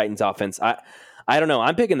from the Titans offense, I don't know.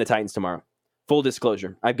 I'm picking the Titans tomorrow. Full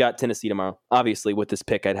disclosure. I've got Tennessee tomorrow. Obviously, with this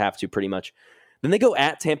pick, I'd have to pretty much. Then they go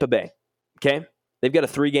at Tampa Bay. Okay? They've got a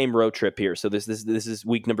 3-game road trip here. So this is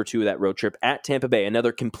week number 2 of that road trip at Tampa Bay.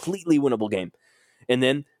 Another completely winnable game. And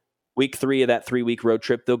then week 3 of that 3-week road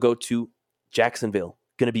trip, they'll go to Jacksonville.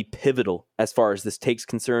 Going to be pivotal as far as this take's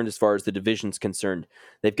concerned, as far as the division's concerned.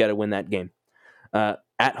 They've got to win that game.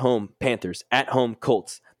 At home, Panthers. At home,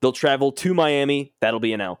 Colts. They'll travel to Miami. That'll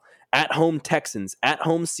be an L. At home, Texans. At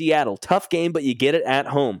home, Seattle. Tough game, but you get it at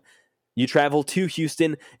home. You travel to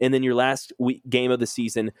Houston, and then your last game of the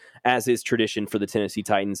season, as is tradition for the Tennessee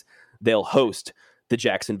Titans, they'll host the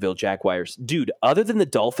Jacksonville Jaguars. Dude, other than the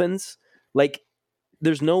Dolphins,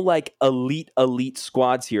 there's no elite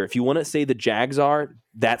squads here. If you want to say the Jags are,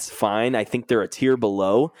 that's fine. I think they're a tier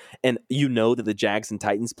below. And you know that the Jags and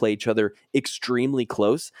Titans play each other extremely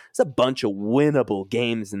close. It's a bunch of winnable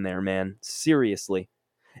games in there, man. Seriously.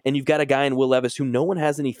 And you've got a guy in Will Levis who no one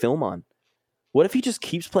has any film on. What if he just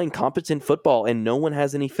keeps playing competent football and no one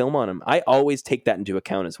has any film on him? I always take that into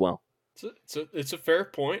account as well. It's a fair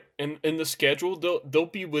point, and in the schedule, they'll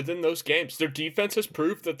be within those games. Their defense has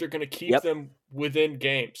proved that they're going to keep Yep, them within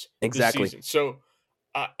games this exactly. season. So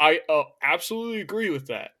I absolutely agree with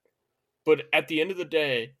that. But at the end of the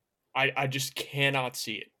day, I just cannot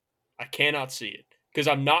see it. I cannot see it because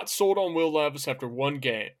I'm not sold on Will Levis after one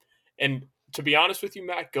game. And to be honest with you,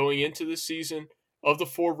 Matt, going into this season, of the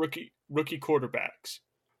four rookie quarterbacks,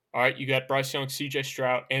 all right, you got Bryce Young, C.J.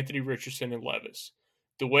 Stroud, Anthony Richardson, and Levis.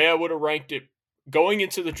 The way I would have ranked it going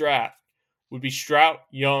into the draft would be Stroud,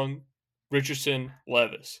 Young, Richardson,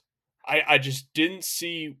 Levis. I just didn't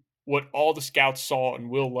see what all the scouts saw in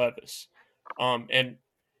Will Levis. And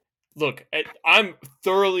look, I'm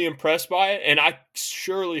thoroughly impressed by it, and I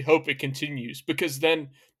surely hope it continues because then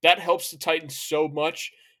that helps the Titans so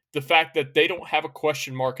much. The fact that they don't have a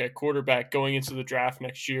question mark at quarterback going into the draft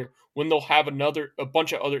next year when they'll have a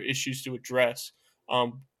bunch of other issues to address.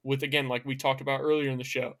 With again, like we talked about earlier in the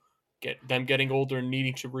show, them getting older and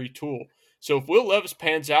needing to retool. So if Will Levis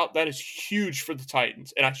pans out, that is huge for the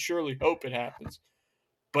Titans, and I surely hope it happens.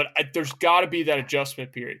 But there's got to be that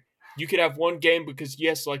adjustment period. You could have one game because,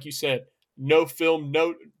 yes, like you said, no film,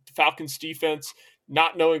 no Falcons defense,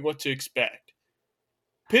 not knowing what to expect.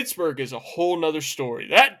 Pittsburgh is a whole nother story.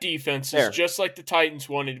 That defense is just like the Titans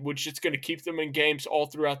wanted, which is going to keep them in games all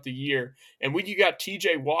throughout the year. And when you got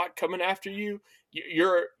T.J. Watt coming after you,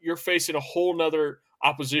 you're facing a whole nother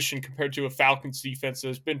opposition compared to a Falcons defense that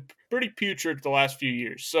has been pretty putrid the last few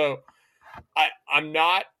years. So I'm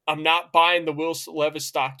not buying the Will Levis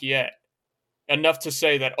stock yet. Enough to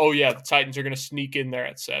say that, oh yeah, the Titans are going to sneak in there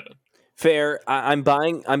at 7. Fair. I'm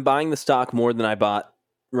buying the stock more than I bought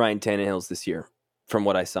Ryan Tannehill's this year from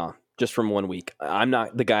what I saw just from 1 week. I'm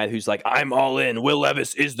not the guy who's like, I'm all in. Will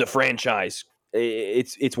Levis is the franchise.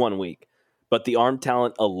 It's 1 week, but the arm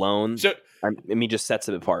talent alone, just sets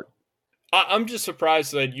it apart. I'm just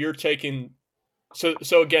surprised that you're taking.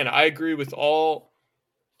 So again, I agree with all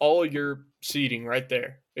your seeding right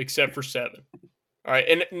there except for 7. All right,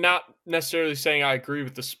 and not necessarily saying I agree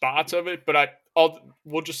with the spots of it, but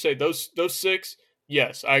we'll just say those 6.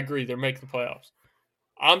 Yes, I agree they're making the playoffs.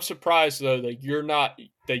 I'm surprised though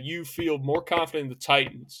that you feel more confident in the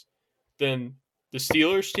Titans than the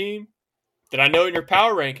Steelers team. That I know in your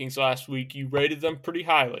power rankings last week you rated them pretty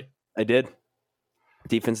highly. I did.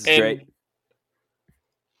 Defense is great.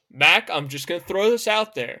 Mac, I'm just going to throw this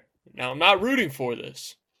out there. Now I'm not rooting for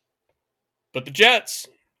this, but the Jets.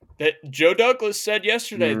 That Joe Douglas said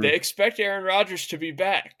yesterday, they expect Aaron Rodgers to be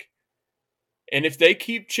back. And if they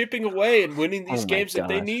keep chipping away and winning these games that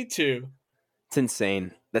they need to. It's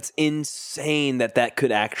insane. That's insane that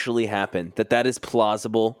could actually happen. That is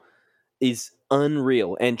plausible is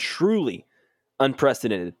unreal and truly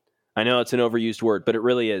unprecedented. I know it's an overused word, but it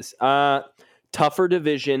really is. Tougher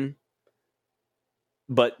division,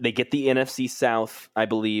 but they get the NFC South, I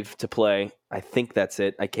believe, to play. I think that's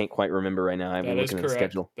it. I can't quite remember right now. I've been looking at the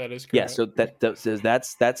schedule. That is correct. Yeah, so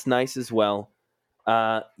that's nice as well.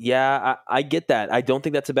 I get that. I don't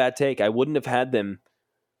think that's a bad take. I wouldn't have had them.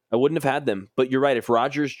 But you're right. If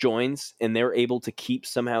Rodgers joins and they're able to keep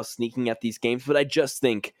somehow sneaking at these games, but I just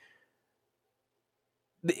think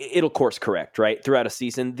it'll course correct, right? Throughout a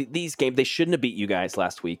season, these games, they shouldn't have beat you guys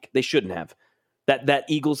last week. They shouldn't have. That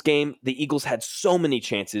Eagles game, the Eagles had so many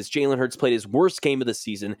chances. Jalen Hurts played his worst game of the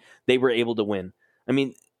season. They were able to win. I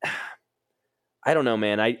mean, I don't know,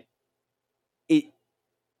 man.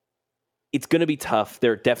 It's going to be tough.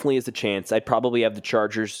 There definitely is a chance. I'd probably have the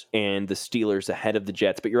Chargers and the Steelers ahead of the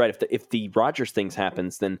Jets. But you're right. If the Rodgers things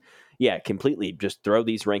happens, then yeah, completely just throw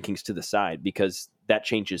these rankings to the side because that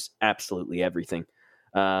changes absolutely everything.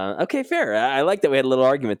 Okay, fair. I like that we had a little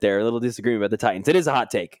argument there, a little disagreement about the Titans. It is a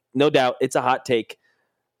hot take, no doubt. It's a hot take,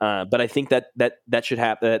 but I think that should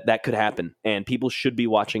happen. That could happen, and people should be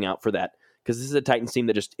watching out for that because this is a Titans team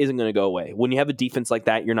that just isn't going to go away. When you have a defense like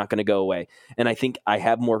that, you're not going to go away. And I think I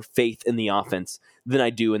have more faith in the offense than I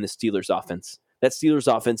do in the Steelers' offense. That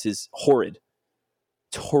Steelers' offense is horrid.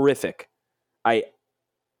 It's horrific.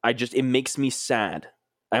 It makes me sad.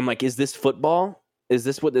 I'm like, is this football? Is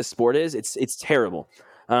this what this sport is? It's terrible.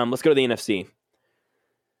 Let's go to the NFC.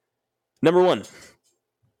 Number 1,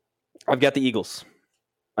 I've got the Eagles.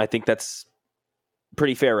 I think that's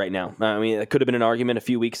pretty fair right now. I mean, it could have been an argument a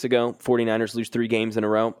few weeks ago. 49ers lose 3 games in a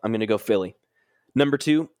row. I'm going to go Philly. Number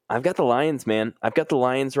 2, I've got the Lions, man. I've got the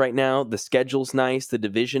Lions right now. The schedule's nice. The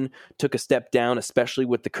division took a step down, especially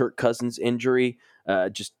with the Kirk Cousins injury.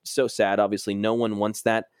 Just so sad. Obviously, no one wants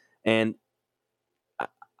that. And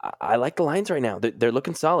I like the Lions right now. They're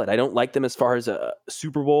looking solid. I don't like them as far as a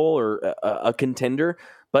Super Bowl or a contender,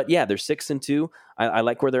 but yeah, they're 6-2. I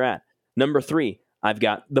like where they're at. Number 3, I've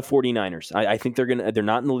got the 49ers. I think they're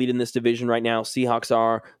not in the lead in this division right now. Seahawks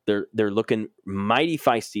are. They're looking mighty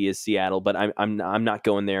feisty as Seattle, but I'm not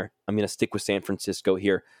going there. I'm going to stick with San Francisco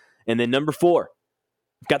here. And then number 4,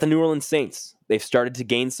 we've got the New Orleans Saints. They've started to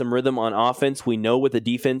gain some rhythm on offense. We know what the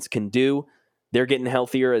defense can do. They're getting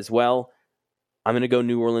healthier as well. I'm going to go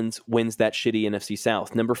New Orleans wins that shitty NFC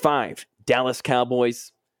South. Number 5, Dallas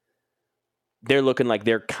Cowboys. They're looking like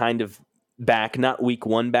they're kind of back, not week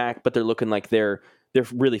 1 back, but they're looking like they're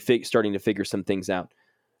really starting to figure some things out.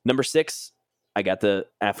 Number 6, I got the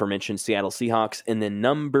aforementioned Seattle Seahawks. And then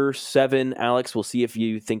number 7, Alex, we'll see if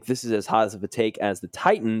you think this is as hot of a take as the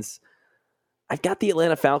Titans. I've got the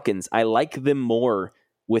Atlanta Falcons. I like them more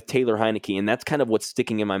with Taylor Heineke, and that's kind of what's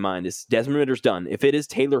sticking in my mind is Desmond Ritter's done. If it is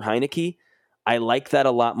Taylor Heineke, I like that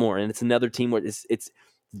a lot more. And it's another team where it's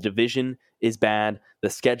the division is bad. The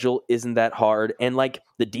schedule isn't that hard. And like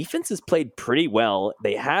the defense has played pretty well.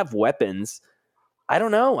 They have weapons. I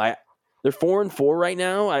don't know. They're 4-4 right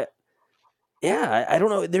now. I don't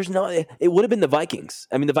know. It would have been the Vikings.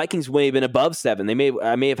 I mean, the Vikings may have been above 7.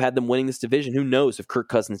 I may have had them winning this division. Who knows if Kirk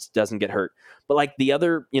Cousins doesn't get hurt? But like the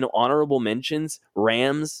other, honorable mentions,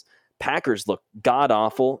 Rams, Packers look god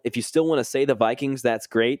awful. If you still want to say the Vikings, that's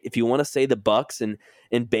great. If you want to say the Bucks and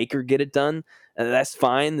Baker get it done, that's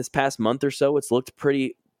fine. This past month or so, it's looked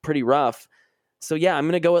pretty rough. So yeah, I'm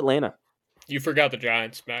going to go Atlanta. You forgot the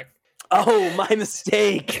Giants, Mac. Oh, my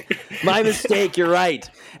mistake. My mistake. You're right.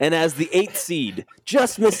 And as the 8th seed,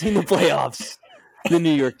 just missing the playoffs, the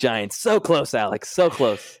New York Giants. So close, Alex. So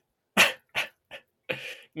close.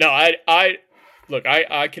 No, I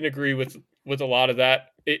can agree with a lot of that.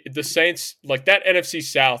 The Saints, like that NFC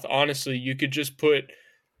South, honestly, you could just put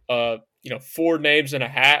 4 names in a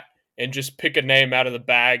hat and just pick a name out of the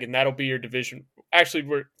bag, and that'll be your division. Actually,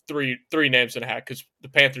 we're three names in a hat because the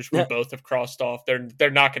Panthers we both have crossed off.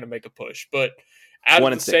 They're not going to make a push. But out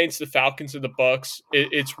of the Saints, the Falcons, and the Bucks,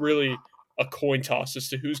 it's really a coin toss as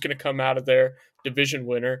to who's going to come out of their division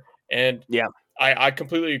winner. And yeah, I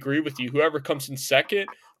completely agree with you. Whoever comes in second,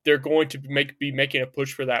 they're going to be making a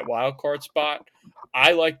push for that wild card spot.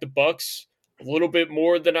 I like the Bucks a little bit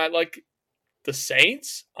more than I like the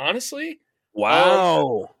Saints, honestly.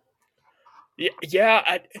 Wow.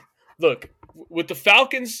 Look, with the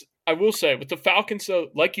Falcons, I will say, with the Falcons, though,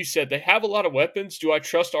 like you said, they have a lot of weapons. Do I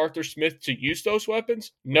trust Arthur Smith to use those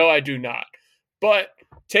weapons? No, I do not. But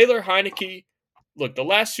Taylor Heineke, look, the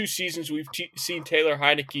last 2 seasons we've seen Taylor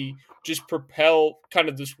Heineke just propel kind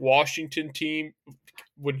of this Washington team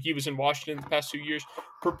when he was in Washington the past 2 years,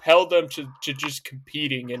 propel them to just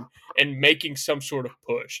competing and making some sort of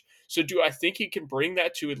push. So do I think he can bring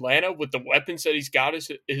that to Atlanta with the weapons that he's got at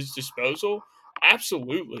his disposal?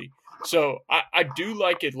 Absolutely. So I do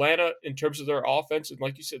like Atlanta in terms of their offense. And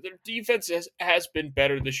like you said, their defense has been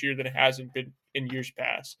better this year than it hasn't been in years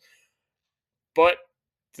past. But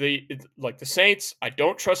the Saints, I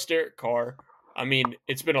don't trust Derek Carr. I mean,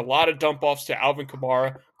 it's been a lot of dump offs to Alvin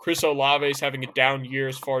Kamara. Chris Olave is having a down year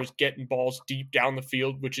as far as getting balls deep down the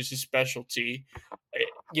field, which is his specialty.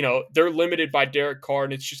 They're limited by Derek Carr,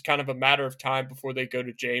 and it's just kind of a matter of time before they go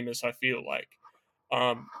to Jameis, I feel like.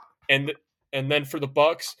 And then for the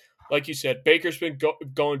Bucks, like you said, Baker's been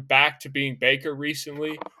going back to being Baker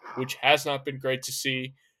recently, which has not been great to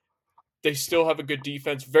see. They still have a good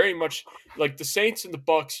defense, very much like the Saints and the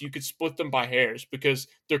Bucks. You could split them by hairs because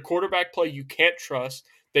their quarterback play you can't trust.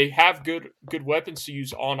 They have good weapons to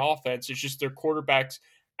use on offense. It's just their quarterbacks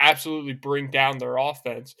absolutely bring down their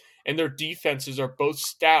offense, and their defenses are both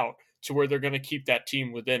stout to where they're going to keep that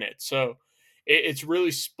team within it. So it's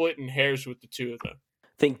really splitting hairs with the two of them.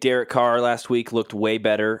 I think Derek Carr last week looked way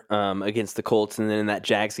better against the Colts, and then in that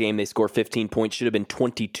Jags game, they scored 15 points. Should have been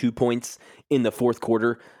 22 points in the fourth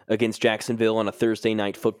quarter against Jacksonville on a Thursday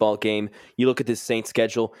night football game. You look at this Saints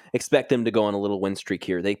schedule, expect them to go on a little win streak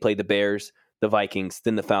here. They play the Bears, the Vikings,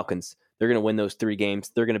 then the Falcons. They're going to win those 3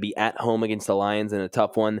 games. They're going to be at home against the Lions in a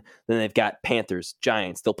tough one. Then they've got Panthers,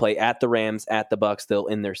 Giants. They'll play at the Rams, at the Bucks. They'll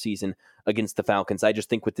end their season against the Falcons. I just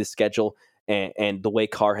think with this schedule and the way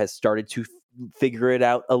Carr has started to figure it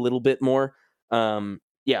out a little bit more, I'm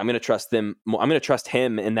going to trust them. I'm going to trust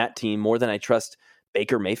him and that team more than I trust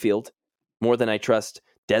Baker Mayfield, more than I trust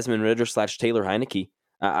Desmond Ridder / Taylor Heineke.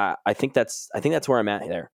 I think that's where I'm at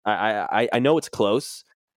there. I know it's close,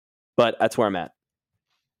 but that's where I'm at.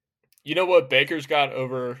 You know what Baker's got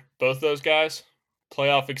over both those guys?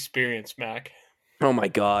 Playoff experience, Mac. Oh my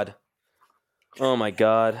God.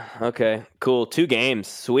 Okay, cool. 2 games.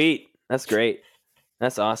 Sweet. That's great.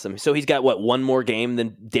 That's awesome. So he's got, what, 1 more game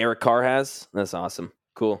than Derek Carr has? That's awesome.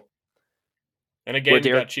 Cool. And a game he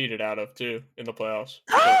got cheated out of, too, in the playoffs.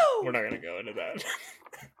 So we're not going to go into that.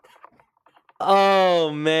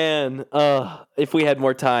 Oh man. If we had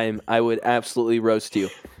more time, I would absolutely roast you.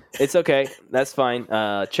 It's okay. That's fine.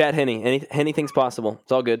 Chat Henne. Anything's possible.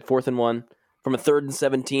 It's all good. 4th and 1. From a 3rd and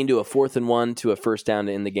 17 to a 4th and 1 to a first down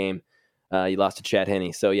to end the game. You lost to Chat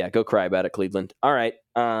Henne. So yeah, go cry about it, Cleveland. All right.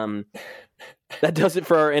 That does it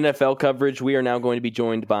for our NFL coverage. We are now going to be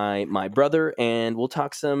joined by my brother, and we'll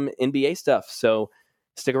talk some NBA stuff. So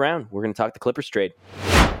stick around. We're going to talk the Clippers trade.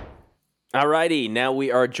 All righty. Now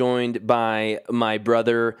we are joined by my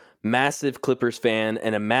brother, massive Clippers fan,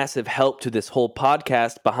 and a massive help to this whole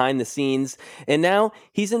podcast behind the scenes. And now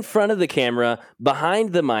he's in front of the camera,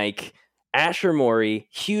 behind the mic, Asher Morey,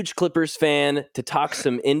 huge Clippers fan, to talk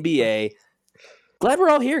some NBA. Glad we're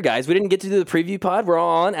all here, guys. We didn't get to do the preview pod. We're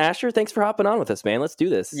all on. Asher, thanks for hopping on with us, man. Let's do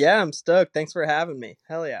this. Yeah, I'm stoked. Thanks for having me.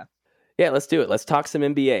 Hell yeah. Yeah, let's do it. Let's talk some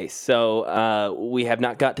NBA. So we have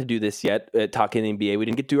not got to do this yet, talking NBA. We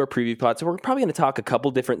didn't get to do our preview pod, so we're probably going to talk a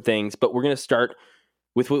couple different things, but we're going to start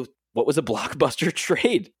with what was a blockbuster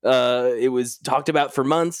trade. It was talked about for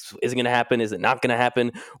months. Is it going to happen? Is it not going to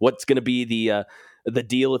happen? What's going to be the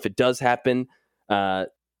deal if it does happen?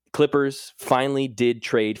 Clippers finally did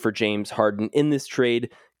trade for James Harden. In this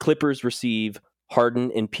trade, Clippers receive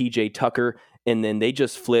Harden and PJ Tucker, and then they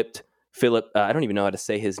just flipped Philip. I don't even know how to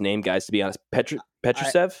say his name, guys, to be honest.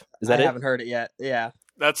 Petrusev? Is that it? I haven't heard it yet. Yeah.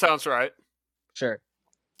 That sounds right. Sure.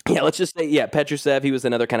 Yeah, let's just say, Petrusev, he was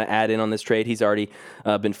another kind of add-in on this trade. He's already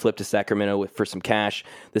been flipped to Sacramento for some cash.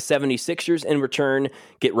 The 76ers, in return,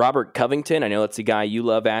 get Robert Covington. I know that's a guy you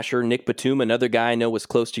love, Asher. Nick Batum, another guy I know was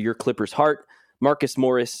close to your Clippers' heart. Marcus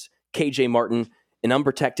Morris, KJ Martin, an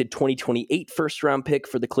unprotected 2028 first-round pick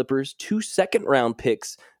for the Clippers, 2 second-round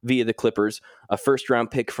picks via the Clippers, a first-round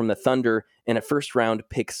pick from the Thunder, and a first-round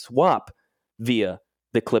pick swap via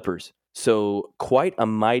the Clippers. So quite a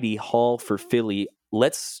mighty haul for Philly.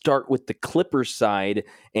 Let's start with the Clippers side.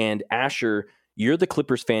 And Asher, you're the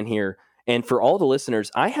Clippers fan here. And for all the listeners,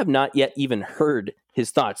 I have not yet even heard his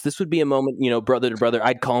thoughts. This would be a moment, brother to brother,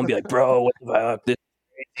 I'd call him and be like, bro, what the fuck? This is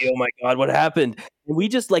crazy. Oh my God, what happened? And we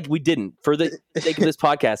just we didn't for the sake of this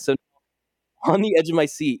podcast. So on the edge of my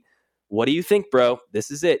seat, what do you think, bro? This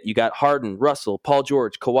is it. You got Harden, Russell, Paul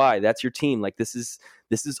George, Kawhi. That's your team. This is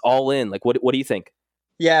all in. What do you think?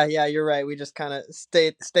 Yeah, you're right. We just kind of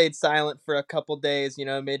stayed silent for a couple days,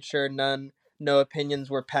 made sure no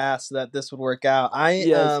opinions were passed so that this would work out.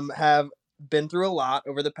 I have been through a lot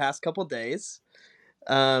over the past couple days.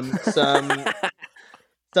 Some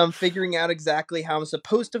figuring out exactly how I'm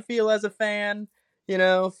supposed to feel as a fan,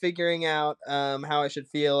 figuring out how I should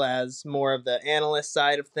feel as more of the analyst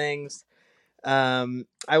side of things. I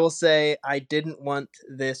will say I didn't want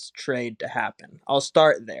this trade to happen. I'll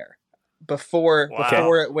start there. Before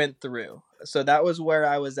it went through. So that was where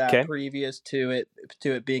I was at previous to it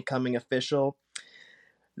becoming official.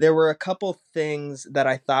 There were a couple things that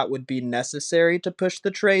I thought would be necessary to push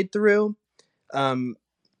the trade through.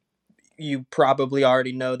 You probably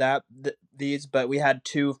already know these, but we had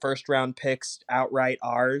 2 first-round picks outright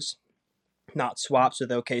ours, not swaps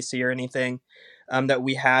with OKC or anything, that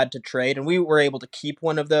we had to trade. And we were able to keep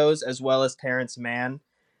one of those, as well as Terrence Mann,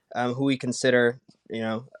 who we consider,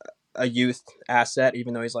 a youth asset,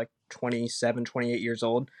 even though he's 27, 28 years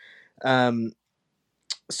old.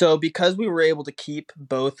 So because we were able to keep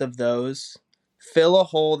both of those, fill a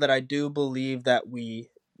hole that I do believe that we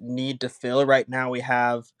need to fill. Right now we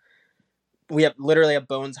have literally a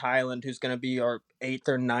Bones Highland who's going to be our 8th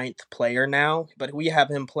or 9th player now, but we have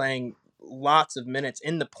him playing lots of minutes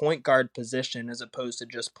in the point guard position as opposed to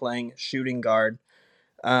just playing shooting guard.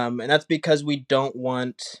 And that's because we don't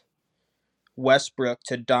want Westbrook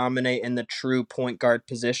to dominate in the true point guard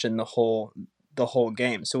position the whole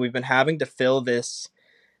game. So we've been having to fill this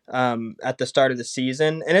at the start of the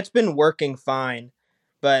season, and it's been working fine.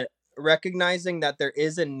 But recognizing that there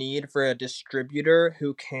is a need for a distributor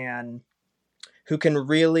who can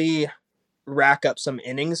really rack up some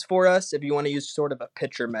innings for us, if you want to use sort of a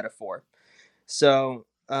pitcher metaphor. So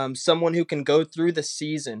someone who can go through the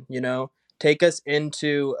season, take us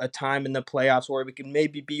into a time in the playoffs where we can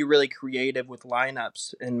maybe be really creative with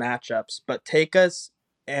lineups and matchups, but take us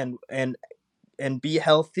and be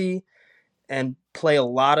healthy and play a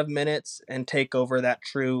lot of minutes and take over that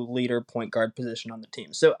true leader point guard position on the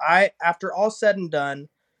team. So after all said and done,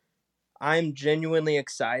 I'm genuinely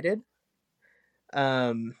excited.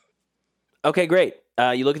 Okay, great.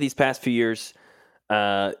 You look at these past few years,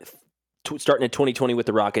 starting in 2020 with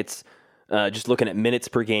the Rockets, just looking at minutes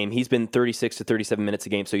per game, he's been 36 to 37 minutes a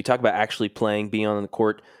game. So you talk about actually playing, being on the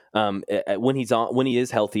court. When he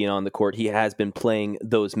is healthy and on the court, he has been playing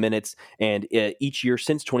those minutes. And each year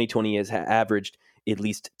since 2020 has averaged at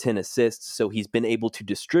least 10 assists. So he's been able to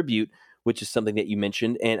distribute which is something that you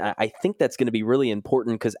mentioned. And I think that's going to be really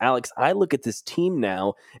important because, Alex, I look at this team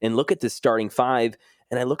now and look at this starting five,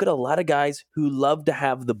 and I look at a lot of guys who love to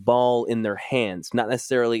have the ball in their hands, not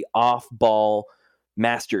necessarily off-ball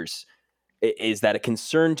masters. Is that a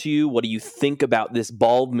concern to you? What do you think about this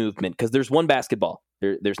ball movement? Because there's one basketball.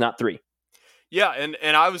 There's not three. Yeah,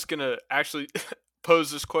 and I was gonna actually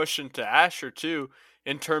pose this question to Asher too,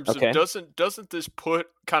 in terms of Okay. doesn't this put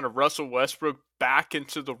kind of Russell Westbrook back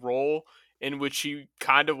into the role in which he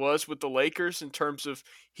kind of was with the Lakers, in terms of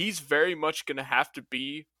he's very much gonna have to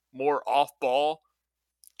be more off ball,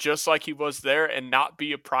 just like he was there, and not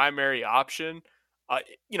be a primary option.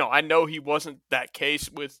 I know he wasn't that case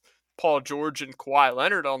with Paul George and Kawhi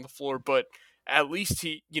Leonard on the floor, but at least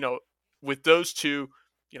he, with those two,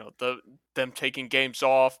 them taking games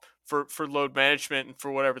off for load management and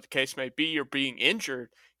for whatever the case may be, or being injured,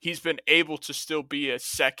 he's been able to still be a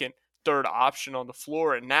second, third option on the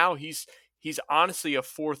floor, and now he's honestly a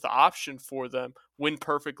fourth option for them when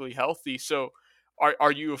perfectly healthy. So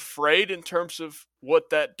are you afraid in terms of what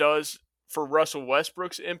that does for Russell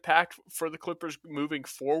Westbrook's impact for the Clippers moving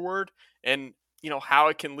forward, and how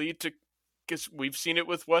it can lead to, because we've seen it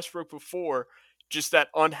with Westbrook before, just that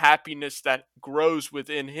unhappiness that grows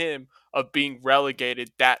within him of being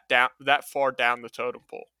relegated that far down the totem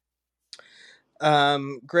pole?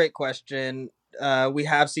 Great question. We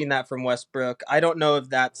have seen that from Westbrook. I don't know if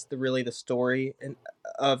that's really the story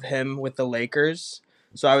of him with the Lakers.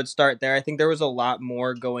 So I would start there. I think there was a lot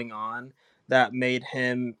more going on that made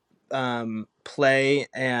him play,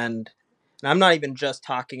 and I'm not even just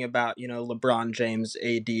talking about LeBron James,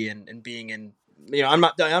 AD, and being in. I'm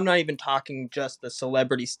not even talking just the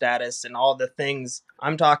celebrity status and all the things.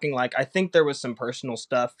 I'm talking like I think there was some personal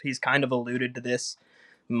stuff. He's kind of alluded to this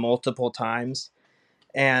multiple times,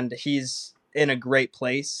 and he's in a great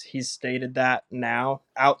place. He's stated that now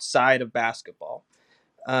outside of basketball.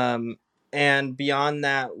 And beyond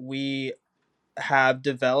that, we have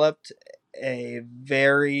developed a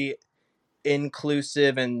very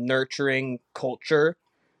inclusive and nurturing culture.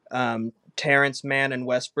 Terrence Mann and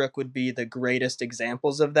Westbrook would be the greatest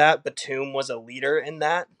examples of that. Batum was a leader in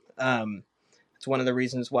that. It's one of the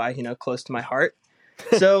reasons why, close to my heart.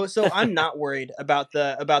 So I'm not worried about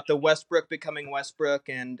the Westbrook becoming Westbrook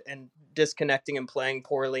and disconnecting and playing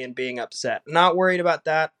poorly and being upset. Not worried about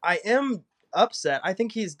that. I am upset. I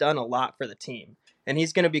think he's done a lot for the team, and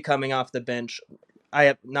he's going to be coming off the bench. I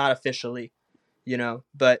have not officially,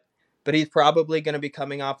 but he's probably going to be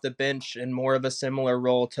coming off the bench in more of a similar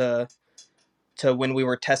role to when we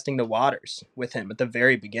were testing the waters with him at the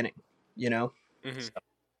very beginning. Mm-hmm.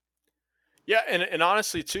 Yeah, and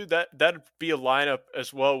honestly too, that'd be a lineup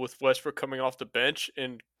as well, with Westbrook coming off the bench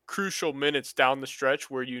in crucial minutes down the stretch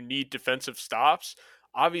where you need defensive stops.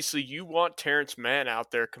 Obviously, you want Terrence Mann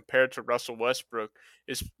out there compared to Russell Westbrook,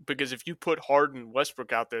 is because if you put Harden and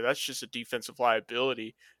Westbrook out there, that's just a defensive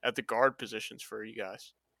liability at the guard positions for you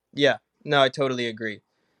guys. Yeah, no, I totally agree.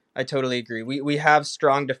 We have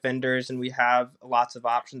strong defenders and we have lots of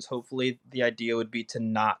options. Hopefully, the idea would be to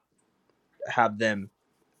not have them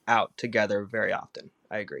out together very often.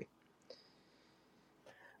 I agree.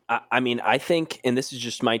 I mean, I think, and this is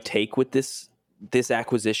just my take with this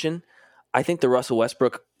acquisition, I think the Russell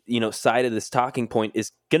Westbrook, side of this talking point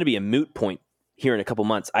is going to be a moot point here in a couple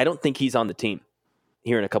months. I don't think he's on the team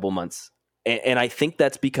here in a couple months. And I think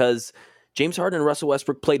that's because James Harden and Russell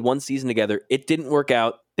Westbrook played one season together. It didn't work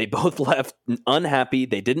out. They both left unhappy.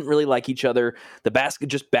 They didn't really like each other.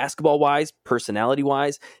 Just basketball-wise,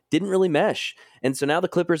 personality-wise, didn't really mesh. And so now the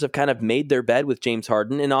Clippers have kind of made their bed with James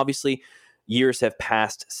Harden, and obviously years have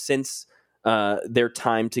passed since their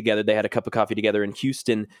time together. They had a cup of coffee together in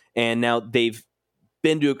Houston, and now they've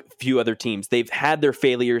been to a few other teams. They've had their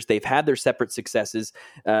failures. They've had their separate successes.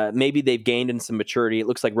 Maybe they've gained in some maturity. It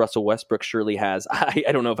looks like Russell Westbrook surely has.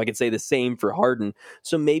 I don't know if I could say the same for Harden.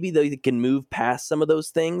 So maybe they can move past some of those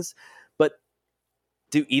things. But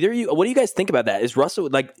what do you guys think about that? Is Russell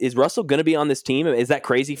going to be on this team? Is that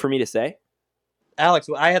crazy for me to say? Alex,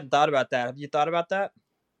 I hadn't thought about that. Have you thought about that?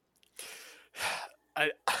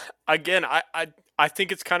 I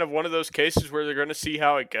think it's kind of one of those cases where they're going to see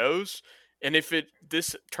how it goes. And if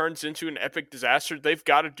this turns into an epic disaster, they've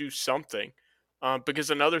got to do something. Because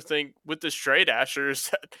another thing with this trade, Asher, is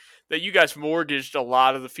that you guys mortgaged a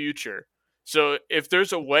lot of the future. So if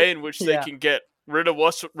there's a way in which they can get rid of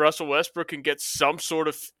Russell Westbrook and get some sort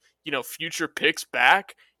of future picks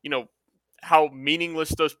back, how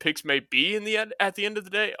meaningless those picks may be at the end of the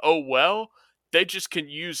day, oh well, they just can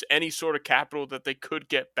use any sort of capital that they could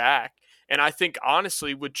get back. And I think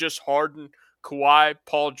honestly, with just Harden, Kawhi,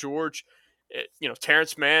 Paul George,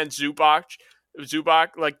 Terrence Mann, Zubac, Zubac,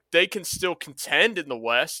 like they can still contend in the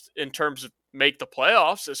West in terms of make the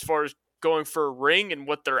playoffs as far as going for a ring and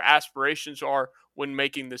what their aspirations are when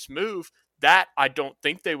making this move. That I don't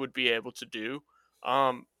think they would be able to do.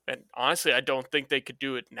 And honestly, I don't think they could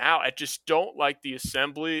do it now. I just don't like the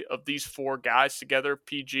assembly of these four guys together: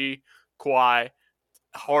 PG, Kawhi,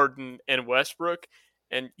 Harden, and Westbrook.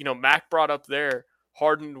 And, Mac brought up there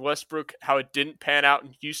Harden and Westbrook, how it didn't pan out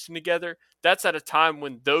in Houston together. That's at a time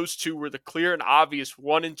when those two were the clear and obvious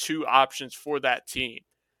 1 and 2 options for that team.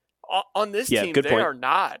 On this team, good they point. are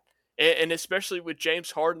not. And especially with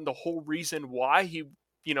James Harden, the whole reason why he,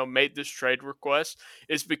 made this trade request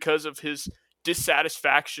is because of his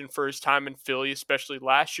dissatisfaction for his time in Philly, especially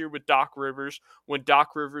last year with Doc Rivers, when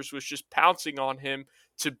Doc Rivers was just pouncing on him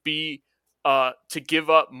to be to give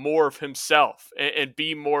up more of himself and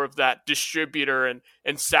be more of that distributor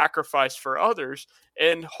and sacrifice for others.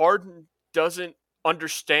 And Harden doesn't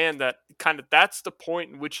understand that that's the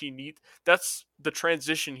point in which that's the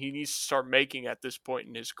transition he needs to start making at this point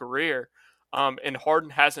in his career. And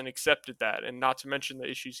Harden hasn't accepted that, and not to mention the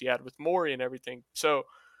issues he had with Morey and everything. So,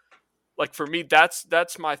 like for me, that's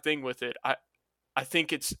my thing with it. I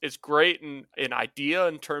think it's great in an idea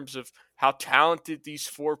in terms of how talented these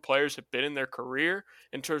four players have been in their career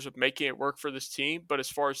in terms of making it work for this team. But as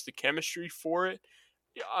far as the chemistry for it,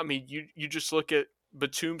 I mean, you just look at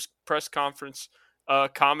Batum's press conference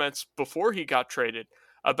comments before he got traded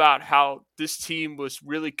about how this team was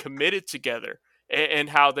really committed together and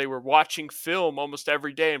how they were watching film almost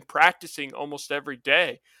every day and practicing almost every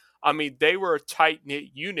day. I mean, they were a tight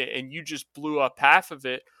knit unit, and you just blew up half of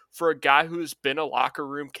it for a guy who has been a locker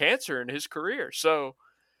room cancer in his career. So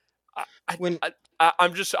When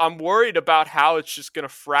I'm worried about how it's just going to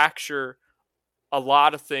fracture a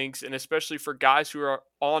lot of things, and especially for guys who are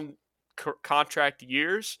on contract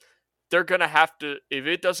years, they're going to have to, if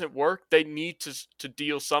it doesn't work, they need to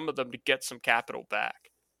deal some of them to get some capital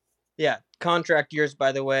back. Yeah, contract years,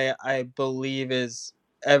 by the way, I believe is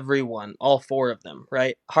everyone, all four of them,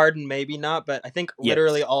 right? Harden maybe not, but I think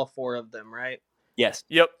literally Yes. all four of them, right? Yes.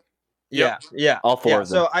 Yep. Yeah, yeah, All four of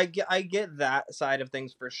them. So I get that side of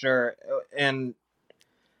things for sure, and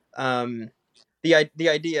the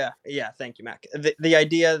idea, yeah, thank you, Mac. The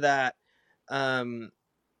idea that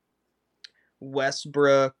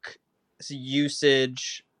Westbrook's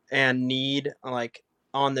usage and need like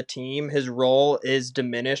on the team, his role is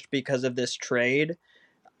diminished because of this trade.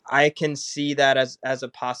 I can see that as a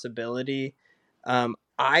possibility.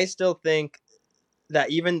 I still think that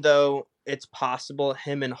even though it's possible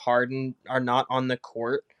him and Harden are not on the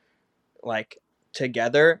court like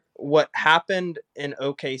together, what happened in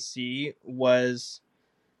OKC was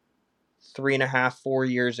 3.5, 4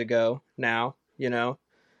 years ago now,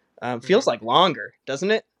 feels like longer,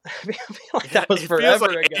 doesn't it? I feel like that was it forever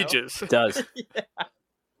feels like ago. ages. It does. Yeah.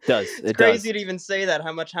 Does. It's crazy to even say that,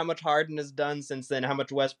 how much Harden has done since then, how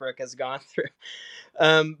much Westbrook has gone through.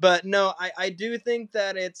 But no, I do think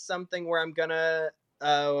that it's something where I'm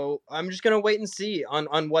just gonna wait and see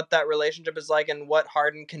on what that relationship is like and what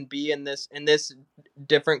Harden can be in this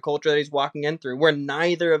different culture that he's walking in through, where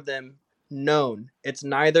neither of them known. It's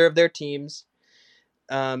neither of their teams,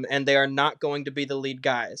 and they are not going to be the lead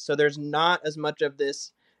guys. So there's not as much of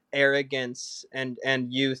this arrogance and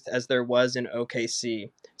youth as there was in OKC.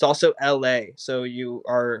 It's also LA, so you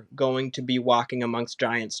are going to be walking amongst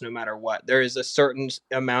giants no matter what. There is a certain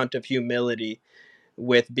amount of humility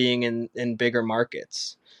with being in bigger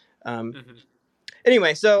markets.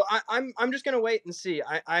 Anyway, so I'm just gonna wait and see.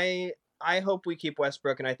 I hope we keep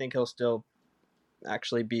Westbrook, and I think he'll still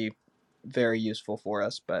actually be very useful for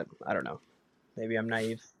us. But I don't know. Maybe I'm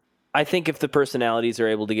naive. I think if the personalities are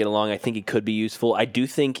able to get along, I think he could be useful. I do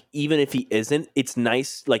think even if he isn't, it's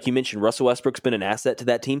nice. Like you mentioned, Russell Westbrook's been an asset to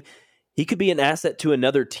that team. He could be an asset to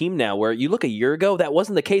another team now, where you look a year ago, that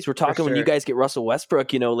wasn't the case. We're talking when you guys get Russell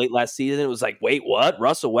Westbrook, late last season, it was like, wait, what?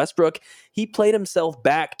 Russell Westbrook? He played himself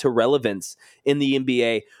back to relevance in the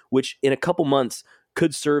NBA, which in a couple months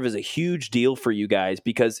could serve as a huge deal for you guys,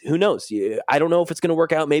 because who knows? I don't know if it's going to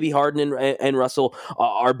work out. Maybe Harden and Russell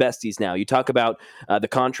are besties now. You talk about the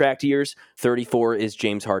contract years. 34 is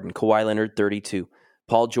James Harden. Kawhi Leonard, 32.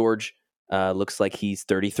 Paul George looks like he's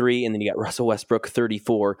 33. And then you got Russell Westbrook,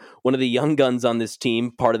 34. One of the young guns on this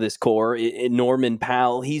team, part of this core, Norman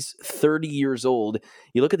Powell, he's 30 years old.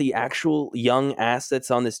 You look at the actual young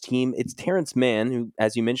assets on this team, it's Terrence Mann, who,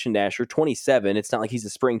 as you mentioned, Asher, 27. It's not like he's a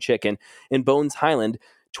spring chicken. And Bones Highland,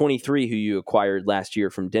 23, who you acquired last year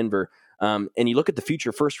from Denver. And you look at the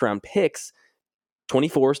future first-round picks,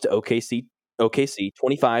 24 is to OKC.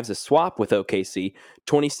 25 is a swap with OKC.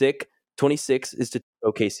 26 is to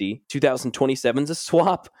OKC. 2027 is a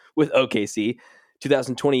swap with OKC.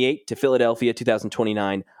 2028 to Philadelphia.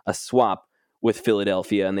 2029, a swap with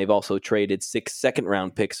Philadelphia. And they've also traded 6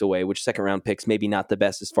 second-round picks away, which second-round picks maybe not the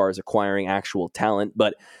best as far as acquiring actual talent,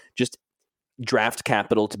 but just draft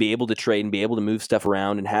capital to be able to trade and be able to move stuff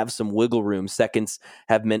around and have some wiggle room. Seconds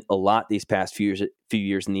have meant a lot these past few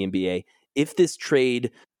years in the NBA. If this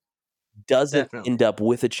trade doesn't end up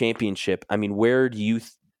with a championship, I mean, where do you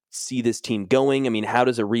see this team going? I mean, how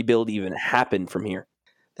does a rebuild even happen from here?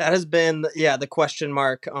 That has been, the question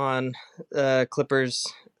mark on Clippers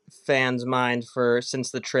fans' mind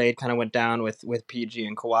since the trade kind of went down with PG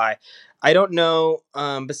and Kawhi. I don't know,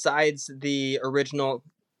 besides the original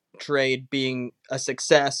trade being a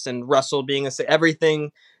success and Russell being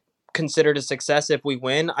everything considered a success if we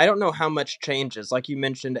win, I don't know how much changes. Like you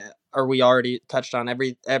mentioned, or we already touched on,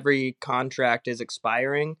 every contract is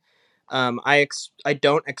expiring. I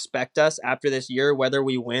don't expect us after this year, whether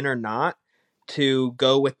we win or not, to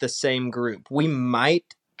go with the same group. We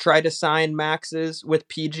might try to sign maxes with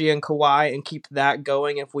PG and Kawhi and keep that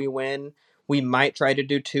going if we win. We might try to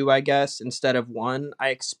do 2, I guess, instead of 1. I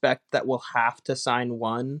expect that we'll have to sign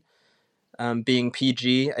 1. Being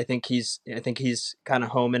PG, I think he's kind of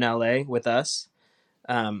home in LA with us.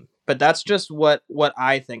 But that's just what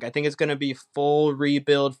I think. I think it's going to be full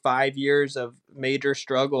rebuild, 5 years of major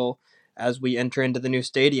struggle as we enter into the new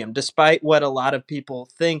stadium, despite what a lot of people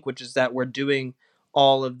think, which is that we're doing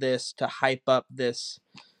all of this to hype up this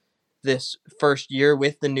first year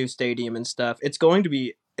with the new stadium and stuff. It's going to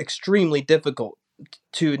be extremely difficult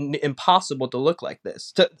impossible to look like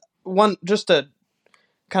this. Just to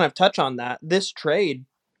kind of touch on that, this trade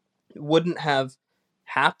wouldn't have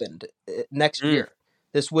happened next year.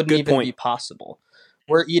 This wouldn't even be possible.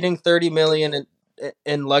 We're eating $30 million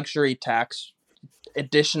in luxury tax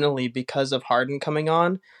additionally because of Harden coming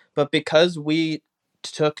on, but because we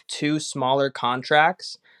took 2 smaller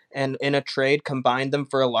contracts and in a trade combined them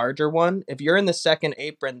for a larger one, if you're in the second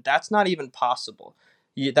apron, that's not even possible.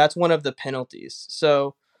 That's one of the penalties.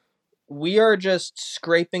 So we are just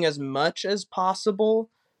scraping as much as possible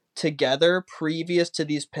together previous to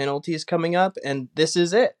these penalties coming up, and this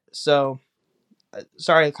is it. So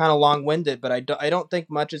sorry, I'm kind of long-winded, but I don't think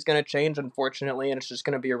much is going to change, unfortunately, and it's just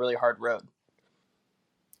going to be a really hard road.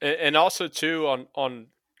 And also too, on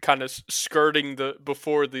kind of skirting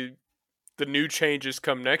before the new changes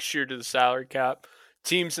come next year to the salary cap,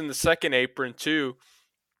 teams in the second apron too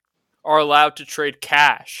are allowed to trade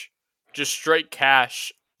cash, just straight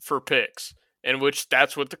cash for picks, in which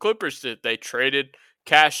that's what the Clippers did. They traded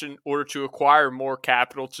cash in order to acquire more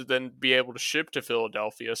capital to then be able to ship to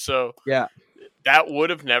Philadelphia. So yeah, that would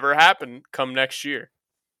have never happened come next year.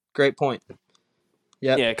 Great point.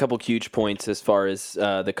 Yep. Yeah, a couple huge points as far as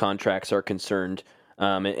the contracts are concerned.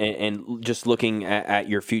 And just looking at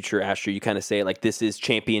your future, Asher, you kind of say like this is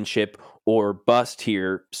championship or bust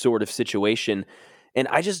here sort of situation. And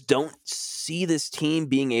I just don't see this team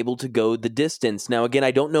being able to go the distance. Now, again,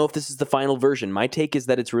 I don't know if this is the final version. My take is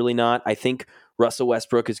that it's really not. I think Russell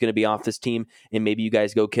Westbrook is going to be off this team, and maybe you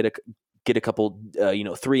guys go get a couple,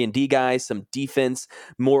 3-and-D guys, some defense,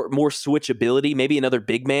 more switchability, maybe another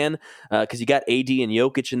big man, because you got AD and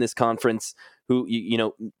Jokic in this conference, who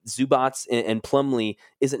Zubats and Plumlee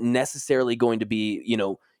isn't necessarily going to be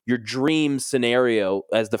your dream scenario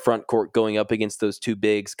as the front court going up against those 2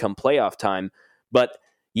 bigs come playoff time. But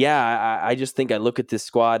yeah, I just think I look at this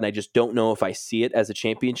squad and I just don't know if I see it as a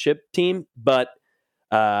championship team. But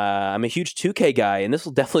I'm a huge 2K guy, and this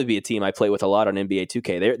will definitely be a team I play with a lot on NBA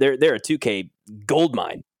 2K. They're a 2K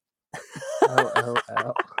goldmine.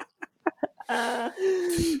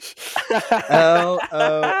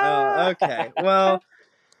 Okay. Well,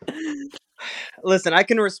 listen, I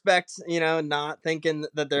can respect, not thinking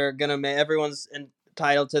that they're going to everyone's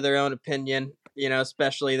entitled to their own opinion,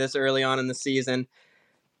 especially this early on in the season.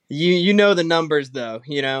 You know the numbers though,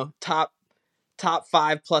 top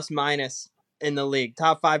 5 plus minus in the league.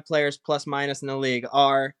 Top 5 players plus minus in the league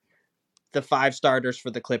are the 5 starters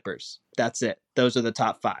for the Clippers. That's it. Those are the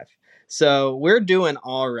top 5. So we're doing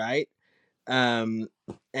all right. And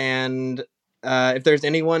if there's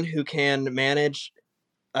anyone who can manage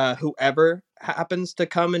whoever happens to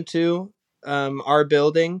come into our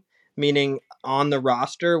building, meaning on the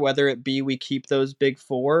roster, whether it be we keep those big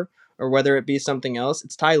 4 or whether it be something else,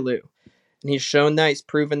 it's Ty Lue. And he's shown that. He's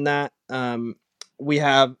proven that. We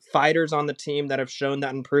have fighters on the team that have shown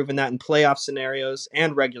that and proven that in playoff scenarios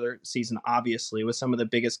and regular season, obviously, with some of the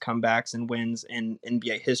biggest comebacks and wins in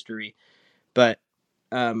NBA history. But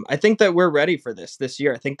I think that we're ready for this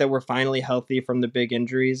year. I think that we're finally healthy from the big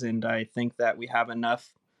injuries, and I think that we have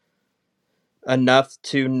enough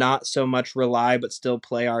to not so much rely but still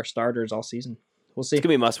play our starters all season. We'll see. It's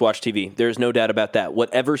gonna be must-watch TV. There's no doubt about that.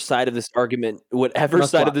 Whatever side of this argument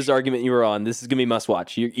you were on, this is gonna be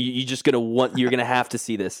must-watch. You're just you're gonna have to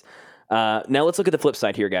see this. Now let's look at the flip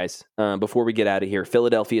side here, guys. Before we get out of here,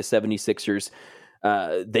 Philadelphia 76ers.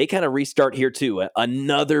 They kind of restart here too.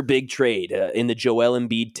 Another big trade in the Joel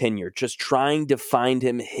Embiid tenure, just trying to find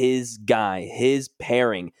him his guy, his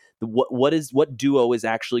pairing. What duo is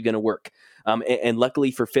actually going to work? And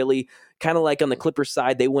luckily for Philly, kind of like on the Clippers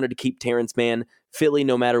side, they wanted to keep Terrence Mann. Philly,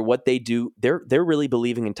 no matter what they do, they're really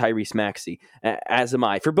believing in Tyrese Maxey, as am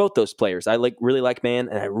I. For both those players, I really like Mann,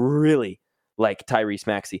 and I really like Tyrese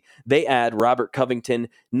Maxey. They add Robert Covington,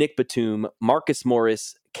 Nick Batum, Marcus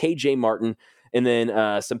Morris, KJ Martin, and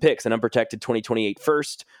then some picks, an unprotected 2028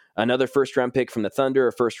 first, another first-round pick from the Thunder,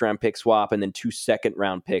 a first-round pick swap, and then 2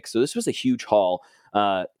 second-round picks. So this was a huge haul.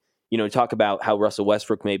 Talk about how Russell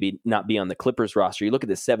Westbrook maybe not be on the Clippers roster. You look at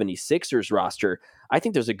the 76ers roster, I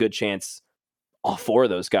think there's a good chance all 4 of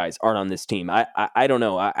those guys aren't on this team. I don't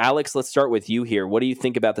know. Alex, let's start with you here. What do you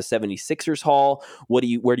think about the 76ers haul? Where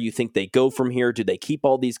do you think they go from here? Do they keep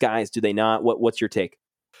all these guys? Do they not? What's your take?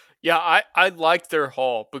 Yeah, I liked their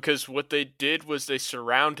haul because what they did was they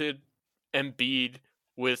surrounded Embiid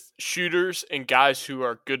with shooters and guys who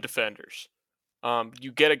are good defenders.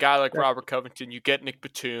 You get a guy like Robert Covington, you get Nick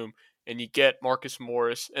Batum, and you get Marcus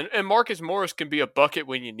Morris. And Marcus Morris can be a bucket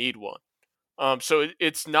when you need one. So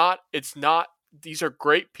it's not these are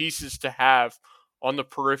great pieces to have on the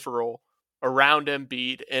peripheral around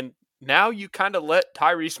Embiid. And now you kind of let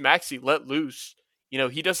Tyrese Maxey let loose.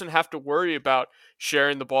 He doesn't have to worry about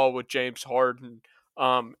sharing the ball with James Harden.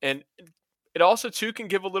 And it also, too, can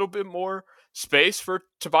give a little bit more space for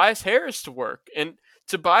Tobias Harris to work. And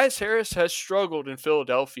Tobias Harris has struggled in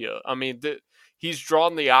Philadelphia. I mean, he's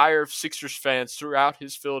drawn the ire of Sixers fans throughout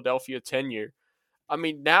his Philadelphia tenure. I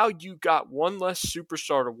mean, now you got one less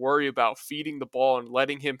superstar to worry about feeding the ball and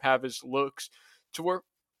letting him have his looks to work.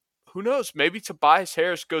 Who knows? Maybe Tobias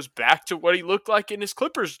Harris goes back to what he looked like in his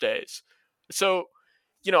Clippers days. So,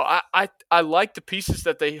 I like the pieces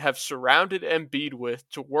that they have surrounded Embiid with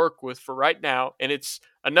to work with for right now, and it's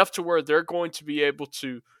enough to where they're going to be able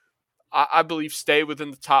to, I believe, stay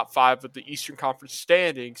within the top 5 of the Eastern Conference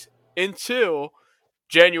standings until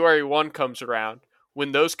January 1 comes around,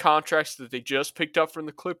 when those contracts that they just picked up from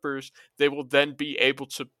the Clippers, they will then be able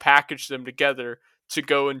to package them together to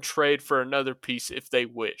go and trade for another piece if they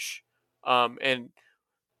wish.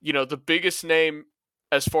 The biggest name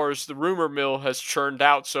as far as the rumor mill has churned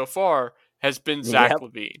out so far has been Zach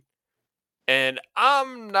LaVine. And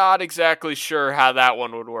I'm not exactly sure how that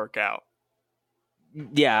one would work out.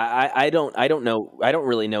 Yeah, I don't know. I don't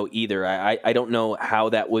really know either. I don't know how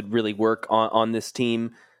that would really work on this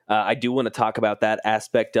team. I do want to talk about that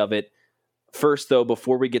aspect of it. First, though,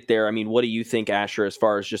 before we get there, I mean, what do you think, Asher, as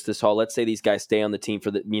far as just this haul? Let's say these guys stay on the team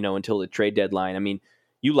for until the trade deadline. I mean,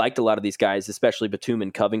 you liked a lot of these guys, especially Batum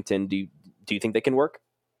and Covington. Do you think they can work?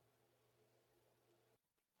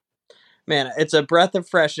 Man, it's a breath of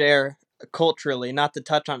fresh air culturally, not to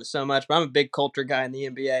touch on it so much, but I'm a big culture guy in the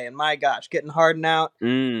NBA, and my gosh, getting Harden out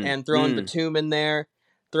and throwing Batum in there,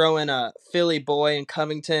 throwing a Philly boy in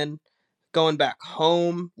Covington, going back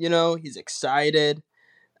home, he's excited.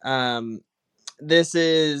 This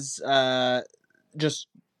is just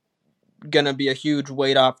gonna be a huge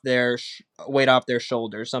weight off their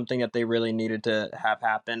shoulders, something that they really needed to have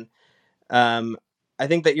happen. I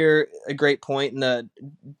think that you're a great point in the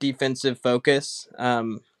defensive focus.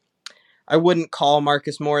 I wouldn't call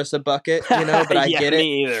Marcus Morris a bucket, but I get it.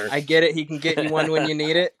 Me either. I get it. He can get you one when you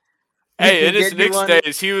need it. Hey, in his Knicks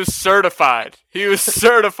days, he was certified. He was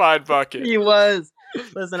certified bucket. He was.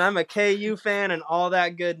 Listen, I'm a KU fan and all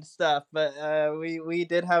that good stuff, but we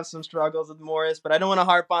did have some struggles with Morris, but I don't want to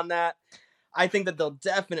harp on that. I think that they'll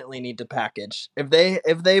definitely need to package if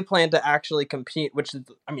they plan to actually compete, which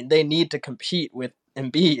they need to compete with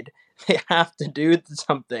Embiid. They have to do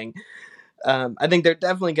something. I think they're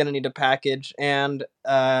definitely going to need to package, and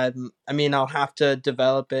I'll have to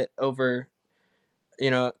develop it over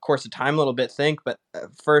course of time a little bit. But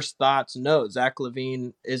first thoughts, no, Zach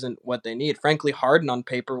LaVine isn't what they need. Frankly, Harden on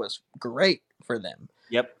paper was great for them.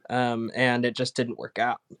 Yep. And it just didn't work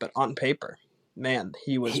out. But on paper, man,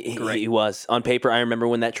 he was great. He was on paper. I remember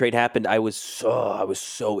when that trade happened. I was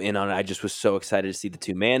so in on it. I just was so excited to see the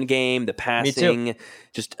 2-man game, the passing,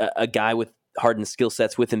 just a guy with Harden's skill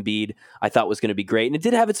sets with Embiid. I thought was going to be great, and it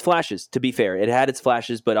did have its flashes. To be fair, it had its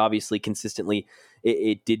flashes, but obviously consistently,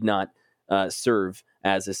 it did not serve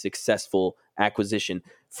as a successful acquisition.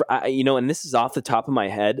 And this is off the top of my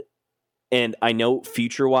head. And I know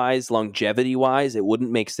future-wise, longevity-wise, it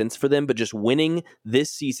wouldn't make sense for them, but just winning this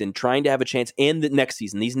season, trying to have a chance, and the next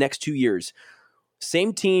season, these next 2 years,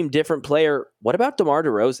 Same team, different player. What about DeMar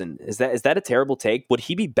DeRozan? Is that a terrible take? Would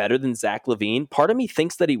he be better than Zach LaVine? Part of me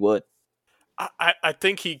thinks that he would. I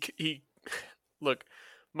think he look.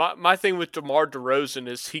 My thing with DeMar DeRozan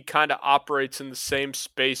is he kind of operates in the same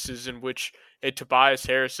spaces in which a Tobias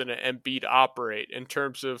Harris and an Embiid operate in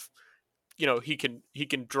terms of, he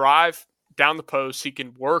can drive down the post, he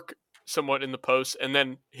can work somewhat in the post, and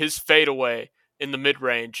then his fadeaway in the mid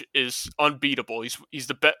range is unbeatable. He's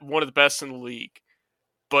one of the best in the league,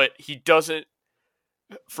 but he doesn't.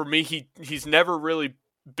 For me, he's never really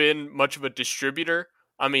been much of a distributor.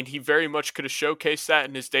 I mean, he very much could have showcased that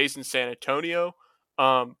in his days in San Antonio,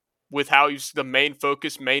 with how he's the main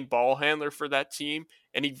focus, main ball handler for that team,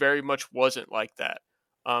 and he very much wasn't like that.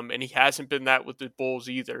 And he hasn't been that with the Bulls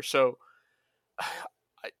either. So,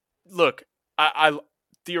 look, I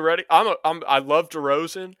theoretically, I love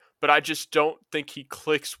DeRozan, but I just don't think he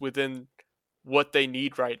clicks within what they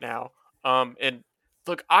need right now. And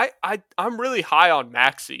look, I'm really high on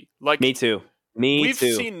Maxey. Like, Me too. we've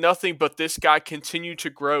seen nothing but this guy continue to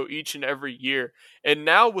grow each and every year, and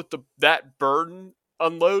now with that burden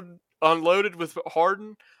unloaded with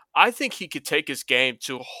Harden, I think he could take his game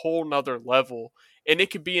to a whole nother level, and it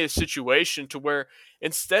could be a situation to where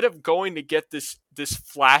instead of going to get this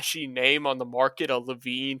flashy name on the market, a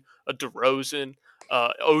Levine, a DeRozan,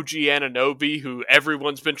 OG Anunoby, who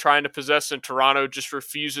everyone's been trying to possess and Toronto just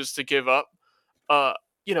refuses to give up.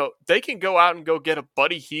 They can go out and go get a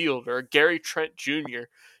Buddy Hield or a Gary Trent Jr.,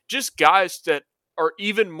 just guys that are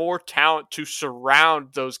even more talent to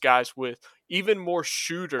surround those guys with, even more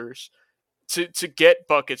shooters to get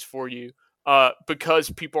buckets for you, because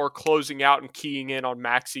people are closing out and keying in on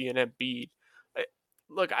Maxey and Embiid.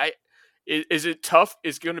 Look, is it tough?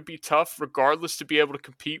 It's going to be tough regardless to be able to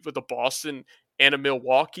compete with a Boston and a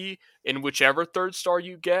Milwaukee in whichever third star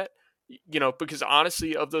you get. Because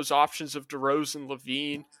honestly, of those options of DeRozan,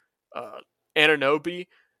 Levine, Anunoby,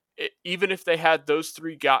 even if they had those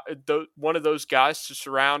three guys, one of those guys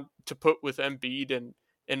to put with Embiid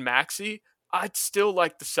and Maxey, I'd still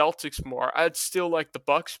like the Celtics more. I'd still like the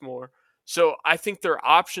Bucks more. So I think their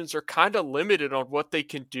options are kind of limited on what they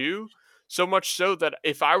can do. So much so that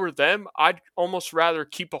if I were them, I'd almost rather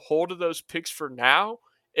keep a hold of those picks for now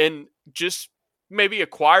and just maybe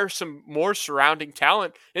acquire some more surrounding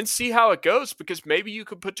talent and see how it goes, because maybe you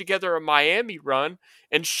could put together a Miami run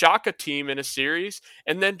and shock a team in a series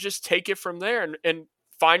and then just take it from there and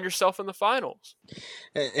find yourself in the finals.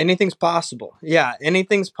 Anything's possible. Yeah,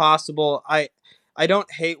 anything's possible. I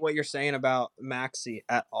don't hate what you're saying about Maxey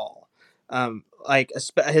at all.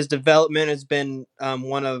 His development has been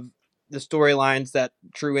one of the storylines that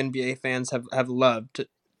true NBA fans have loved,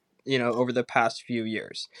 over the past few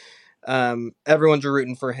years. Everyone's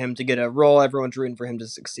rooting for him to get a role. Everyone's rooting for him to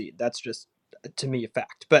succeed. That's just, to me, a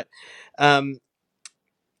fact. But I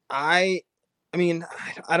mean,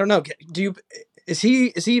 I don't know. Is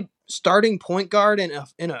he starting point guard in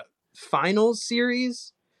a finals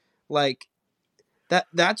series? Like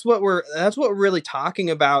that's what we're really talking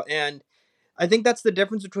about. And I think that's the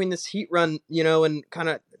difference between this Heat run, and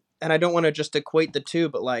and I don't want to just equate the two,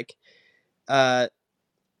 but like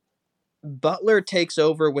Butler takes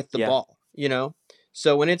over with the ball,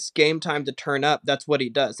 so when it's game time to turn up, that's what he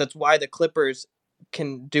does. That's why the Clippers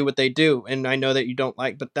can do what they do. And I know that you don't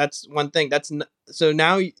like, but that's one thing. So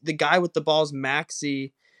now the guy with the ball is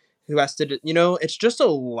Maxey, who has to, it's just a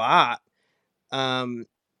lot.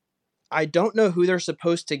 I don't know who they're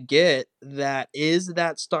supposed to get that is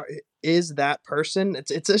that person.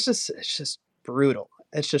 It's just brutal.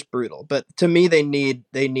 It's just brutal. But to me, they need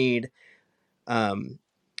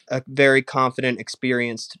a very confident,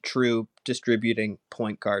 experienced, true distributing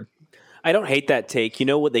point guard. I don't hate that take. You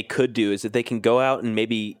know what they could do is that they can go out and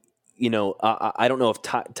maybe, I don't know if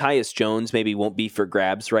Tyus Jones maybe won't be for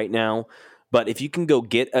grabs right now, but if you can go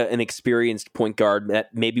get an experienced point guard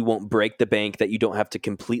that maybe won't break the bank, that you don't have to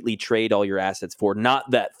completely trade all your assets for,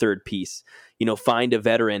 not that third piece, find a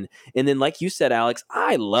veteran. And then, like you said, Alex,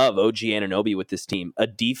 I love OG Anunoby with this team. A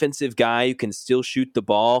defensive guy who can still shoot the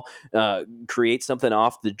ball, create something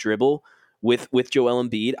off the dribble with Joel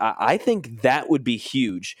Embiid. I think that would be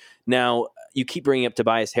huge. Now, you keep bringing up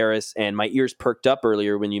Tobias Harris, and my ears perked up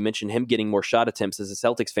earlier when you mentioned him getting more shot attempts as a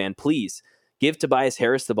Celtics fan. Please give Tobias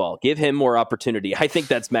Harris the ball. Give him more opportunity. I think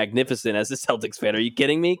that's magnificent as a Celtics fan. Are you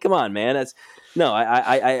kidding me? Come on, man.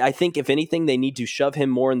 I think if anything, they need to shove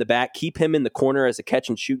him more in the back, keep him in the corner as a catch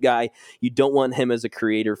and shoot guy. You don't want him as a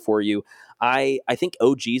creator for you. I think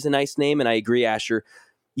OG is a nice name, and I agree, Asher.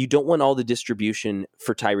 You don't want all the distribution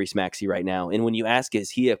for Tyrese Maxey right now. And when you ask,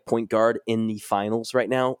 is he a point guard in the finals right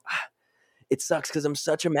now? It sucks because I'm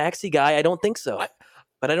such a Maxey guy. I don't think so.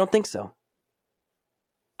 But I don't think so.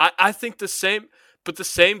 I think the same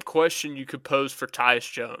question you could pose for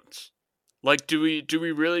Tyus Jones. Like, do we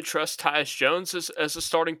really trust Tyus Jones as a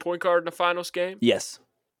starting point guard in a finals game? Yes.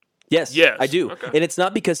 Yes, I do. Okay. And it's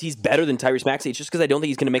not because he's better than Tyrese Maxey. It's just because I don't think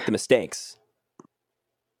he's going to make the mistakes.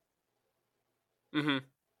 Mm-hmm.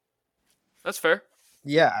 That's fair.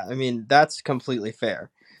 Yeah, I mean, that's completely fair.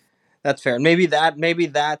 That's fair. Maybe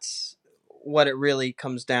that's what it really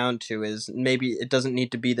comes down to, is maybe it doesn't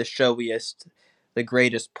need to be the showiest, the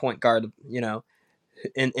greatest point guard,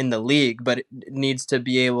 in the league, but it needs to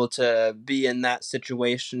be able to be in that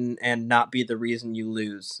situation and not be the reason you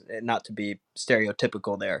lose, and not to be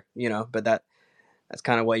stereotypical there, but that's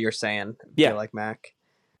kind of what you're saying. I feel like, Mac.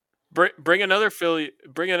 Bring another Philly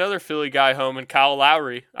guy home, and Kyle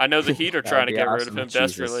Lowry. I know the Heat are trying to get rid of him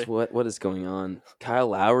desperately. What is going on? Kyle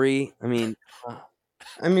Lowry? I mean,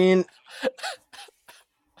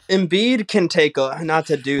 Embiid can take not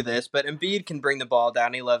to do this, but Embiid can bring the ball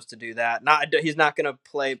down. He loves to do that. He's not going to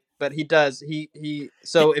play, but he does.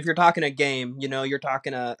 So if you're talking a game, you're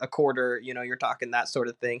talking a quarter, you're talking that sort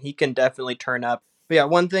of thing. He can definitely turn up. But yeah,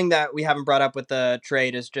 one thing that we haven't brought up with the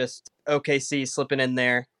trade is just OKC slipping in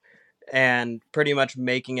there and pretty much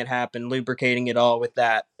making it happen, lubricating it all with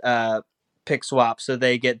that pick swap. So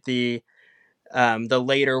they get the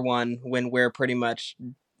later one when we're pretty much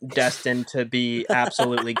destined to be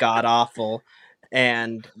absolutely god awful,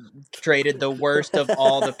 and traded the worst of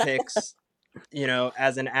all the picks,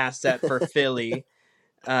 as an asset for Philly.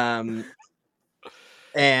 And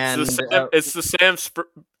it's the Sam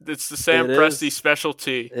Presti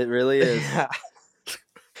specialty. It really is.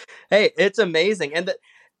 Hey, it's amazing,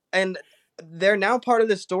 and they're now part of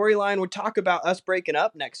the storyline. We talk about us breaking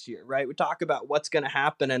up next year, right? We talk about what's going to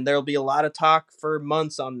happen, and there'll be a lot of talk for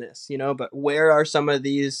months on this, but where are some of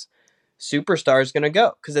these superstars going to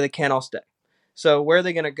go? Because they can't all stay. So where are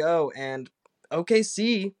they going to go? And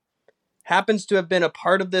OKC happens to have been a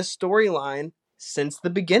part of this storyline since the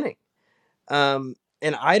beginning. And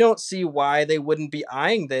I don't see why they wouldn't be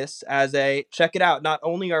eyeing this as a, check it out, not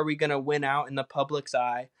only are we going to win out in the public's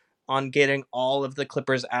eye on getting all of the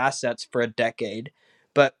Clippers assets for a decade,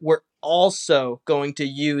 but we're also going to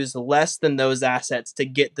use less than those assets to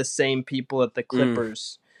get the same people that the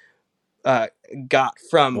Clippers got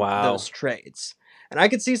from those trades. And I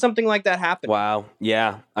could see something like that happen. Wow.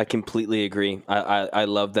 Yeah, I completely agree. I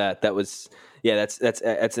love that. That was,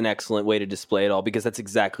 that's an excellent way to display it all, because that's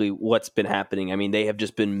exactly what's been happening. I mean, they have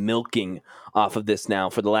just been milking off of this now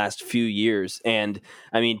for the last few years. And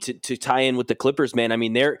I mean, to tie in with the Clippers, man, I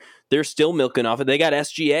mean, they're still milking off it. They got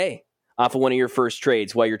SGA off of one of your first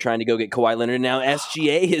trades while you're trying to go get Kawhi Leonard. And now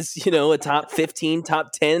SGA is, a top 15,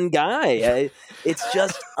 top 10 guy. It's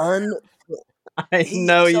just he's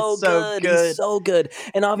so good. He's so good.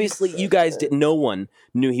 And obviously you guys no one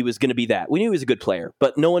knew he was going to be that. We knew he was a good player,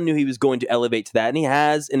 but no one knew he was going to elevate to that. And he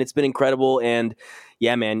has, and it's been incredible. And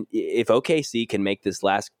yeah, man, if OKC can make this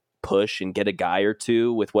last push and get a guy or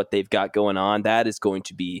two with what they've got going on, that is going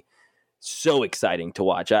to be so exciting to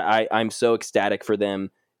watch. I'm so ecstatic for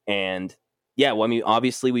them. And yeah, well, I mean,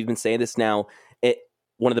 obviously we've been saying this now,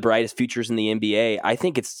 one of the brightest futures in the NBA. I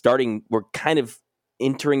think it's starting, we're kind of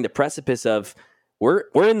entering the precipice of we're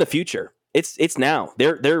in the future. It's now.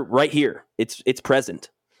 They're right here. It's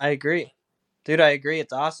present. I agree. Dude, I agree.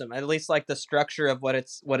 It's awesome. At least like the structure of what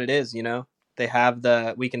it is, They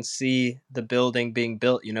have we can see the building being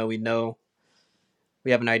built, we know,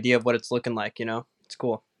 we have an idea of what it's looking like, It's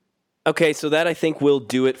cool. Okay, so that I think will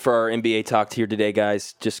do it for our NBA talk here today,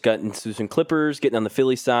 guys. Just got into some Clippers, getting on the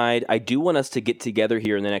Philly side. I do want us to get together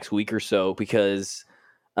here in the next week or so, because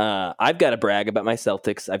I've got to brag about my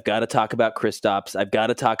Celtics. I've got to talk about Kristaps. I've got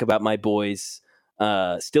to talk about my boys.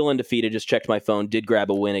 Still undefeated. Just checked my phone. Did grab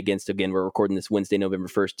a win against, again, we're recording this Wednesday, November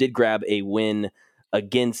 1st. Did grab a win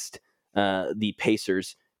against the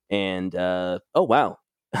Pacers. And, oh, wow.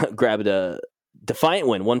 Grabbed a defiant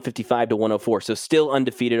win, 155-104. So still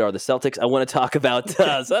undefeated are the Celtics. I want to talk about,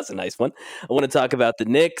 so that's a nice one. I want to talk about the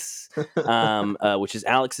Knicks, which is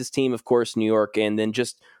Alex's team, of course, New York, and then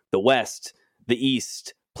just the West, the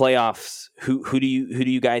East, playoffs. Who do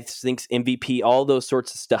you guys think's MVP? All those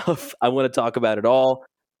sorts of stuff. I want to talk about it all.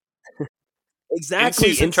 Exactly.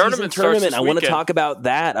 In-season tournament. I want to talk about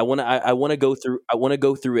that. I want to go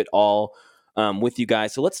through it all with you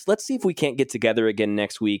guys. So let's see if we can't get together again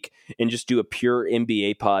next week and just do a pure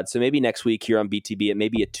NBA pod. So maybe next week here on BTB, it may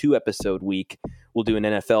be a 2-episode week. We'll do an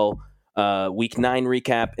NFL Week 9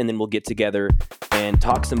 recap, and then we'll get together and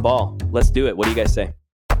talk some ball. Let's do it. What do you guys say?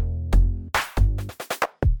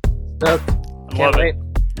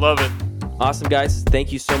 Love it. Awesome, guys.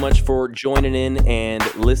 Thank you so much for joining in and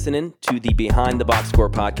listening to the Behind the Box Score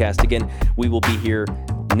podcast. Again, we will be here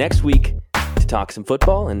next week to talk some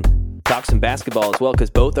football and talk some basketball as well, because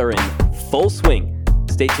both are in full swing.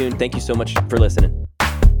 Stay tuned. Thank you so much for listening.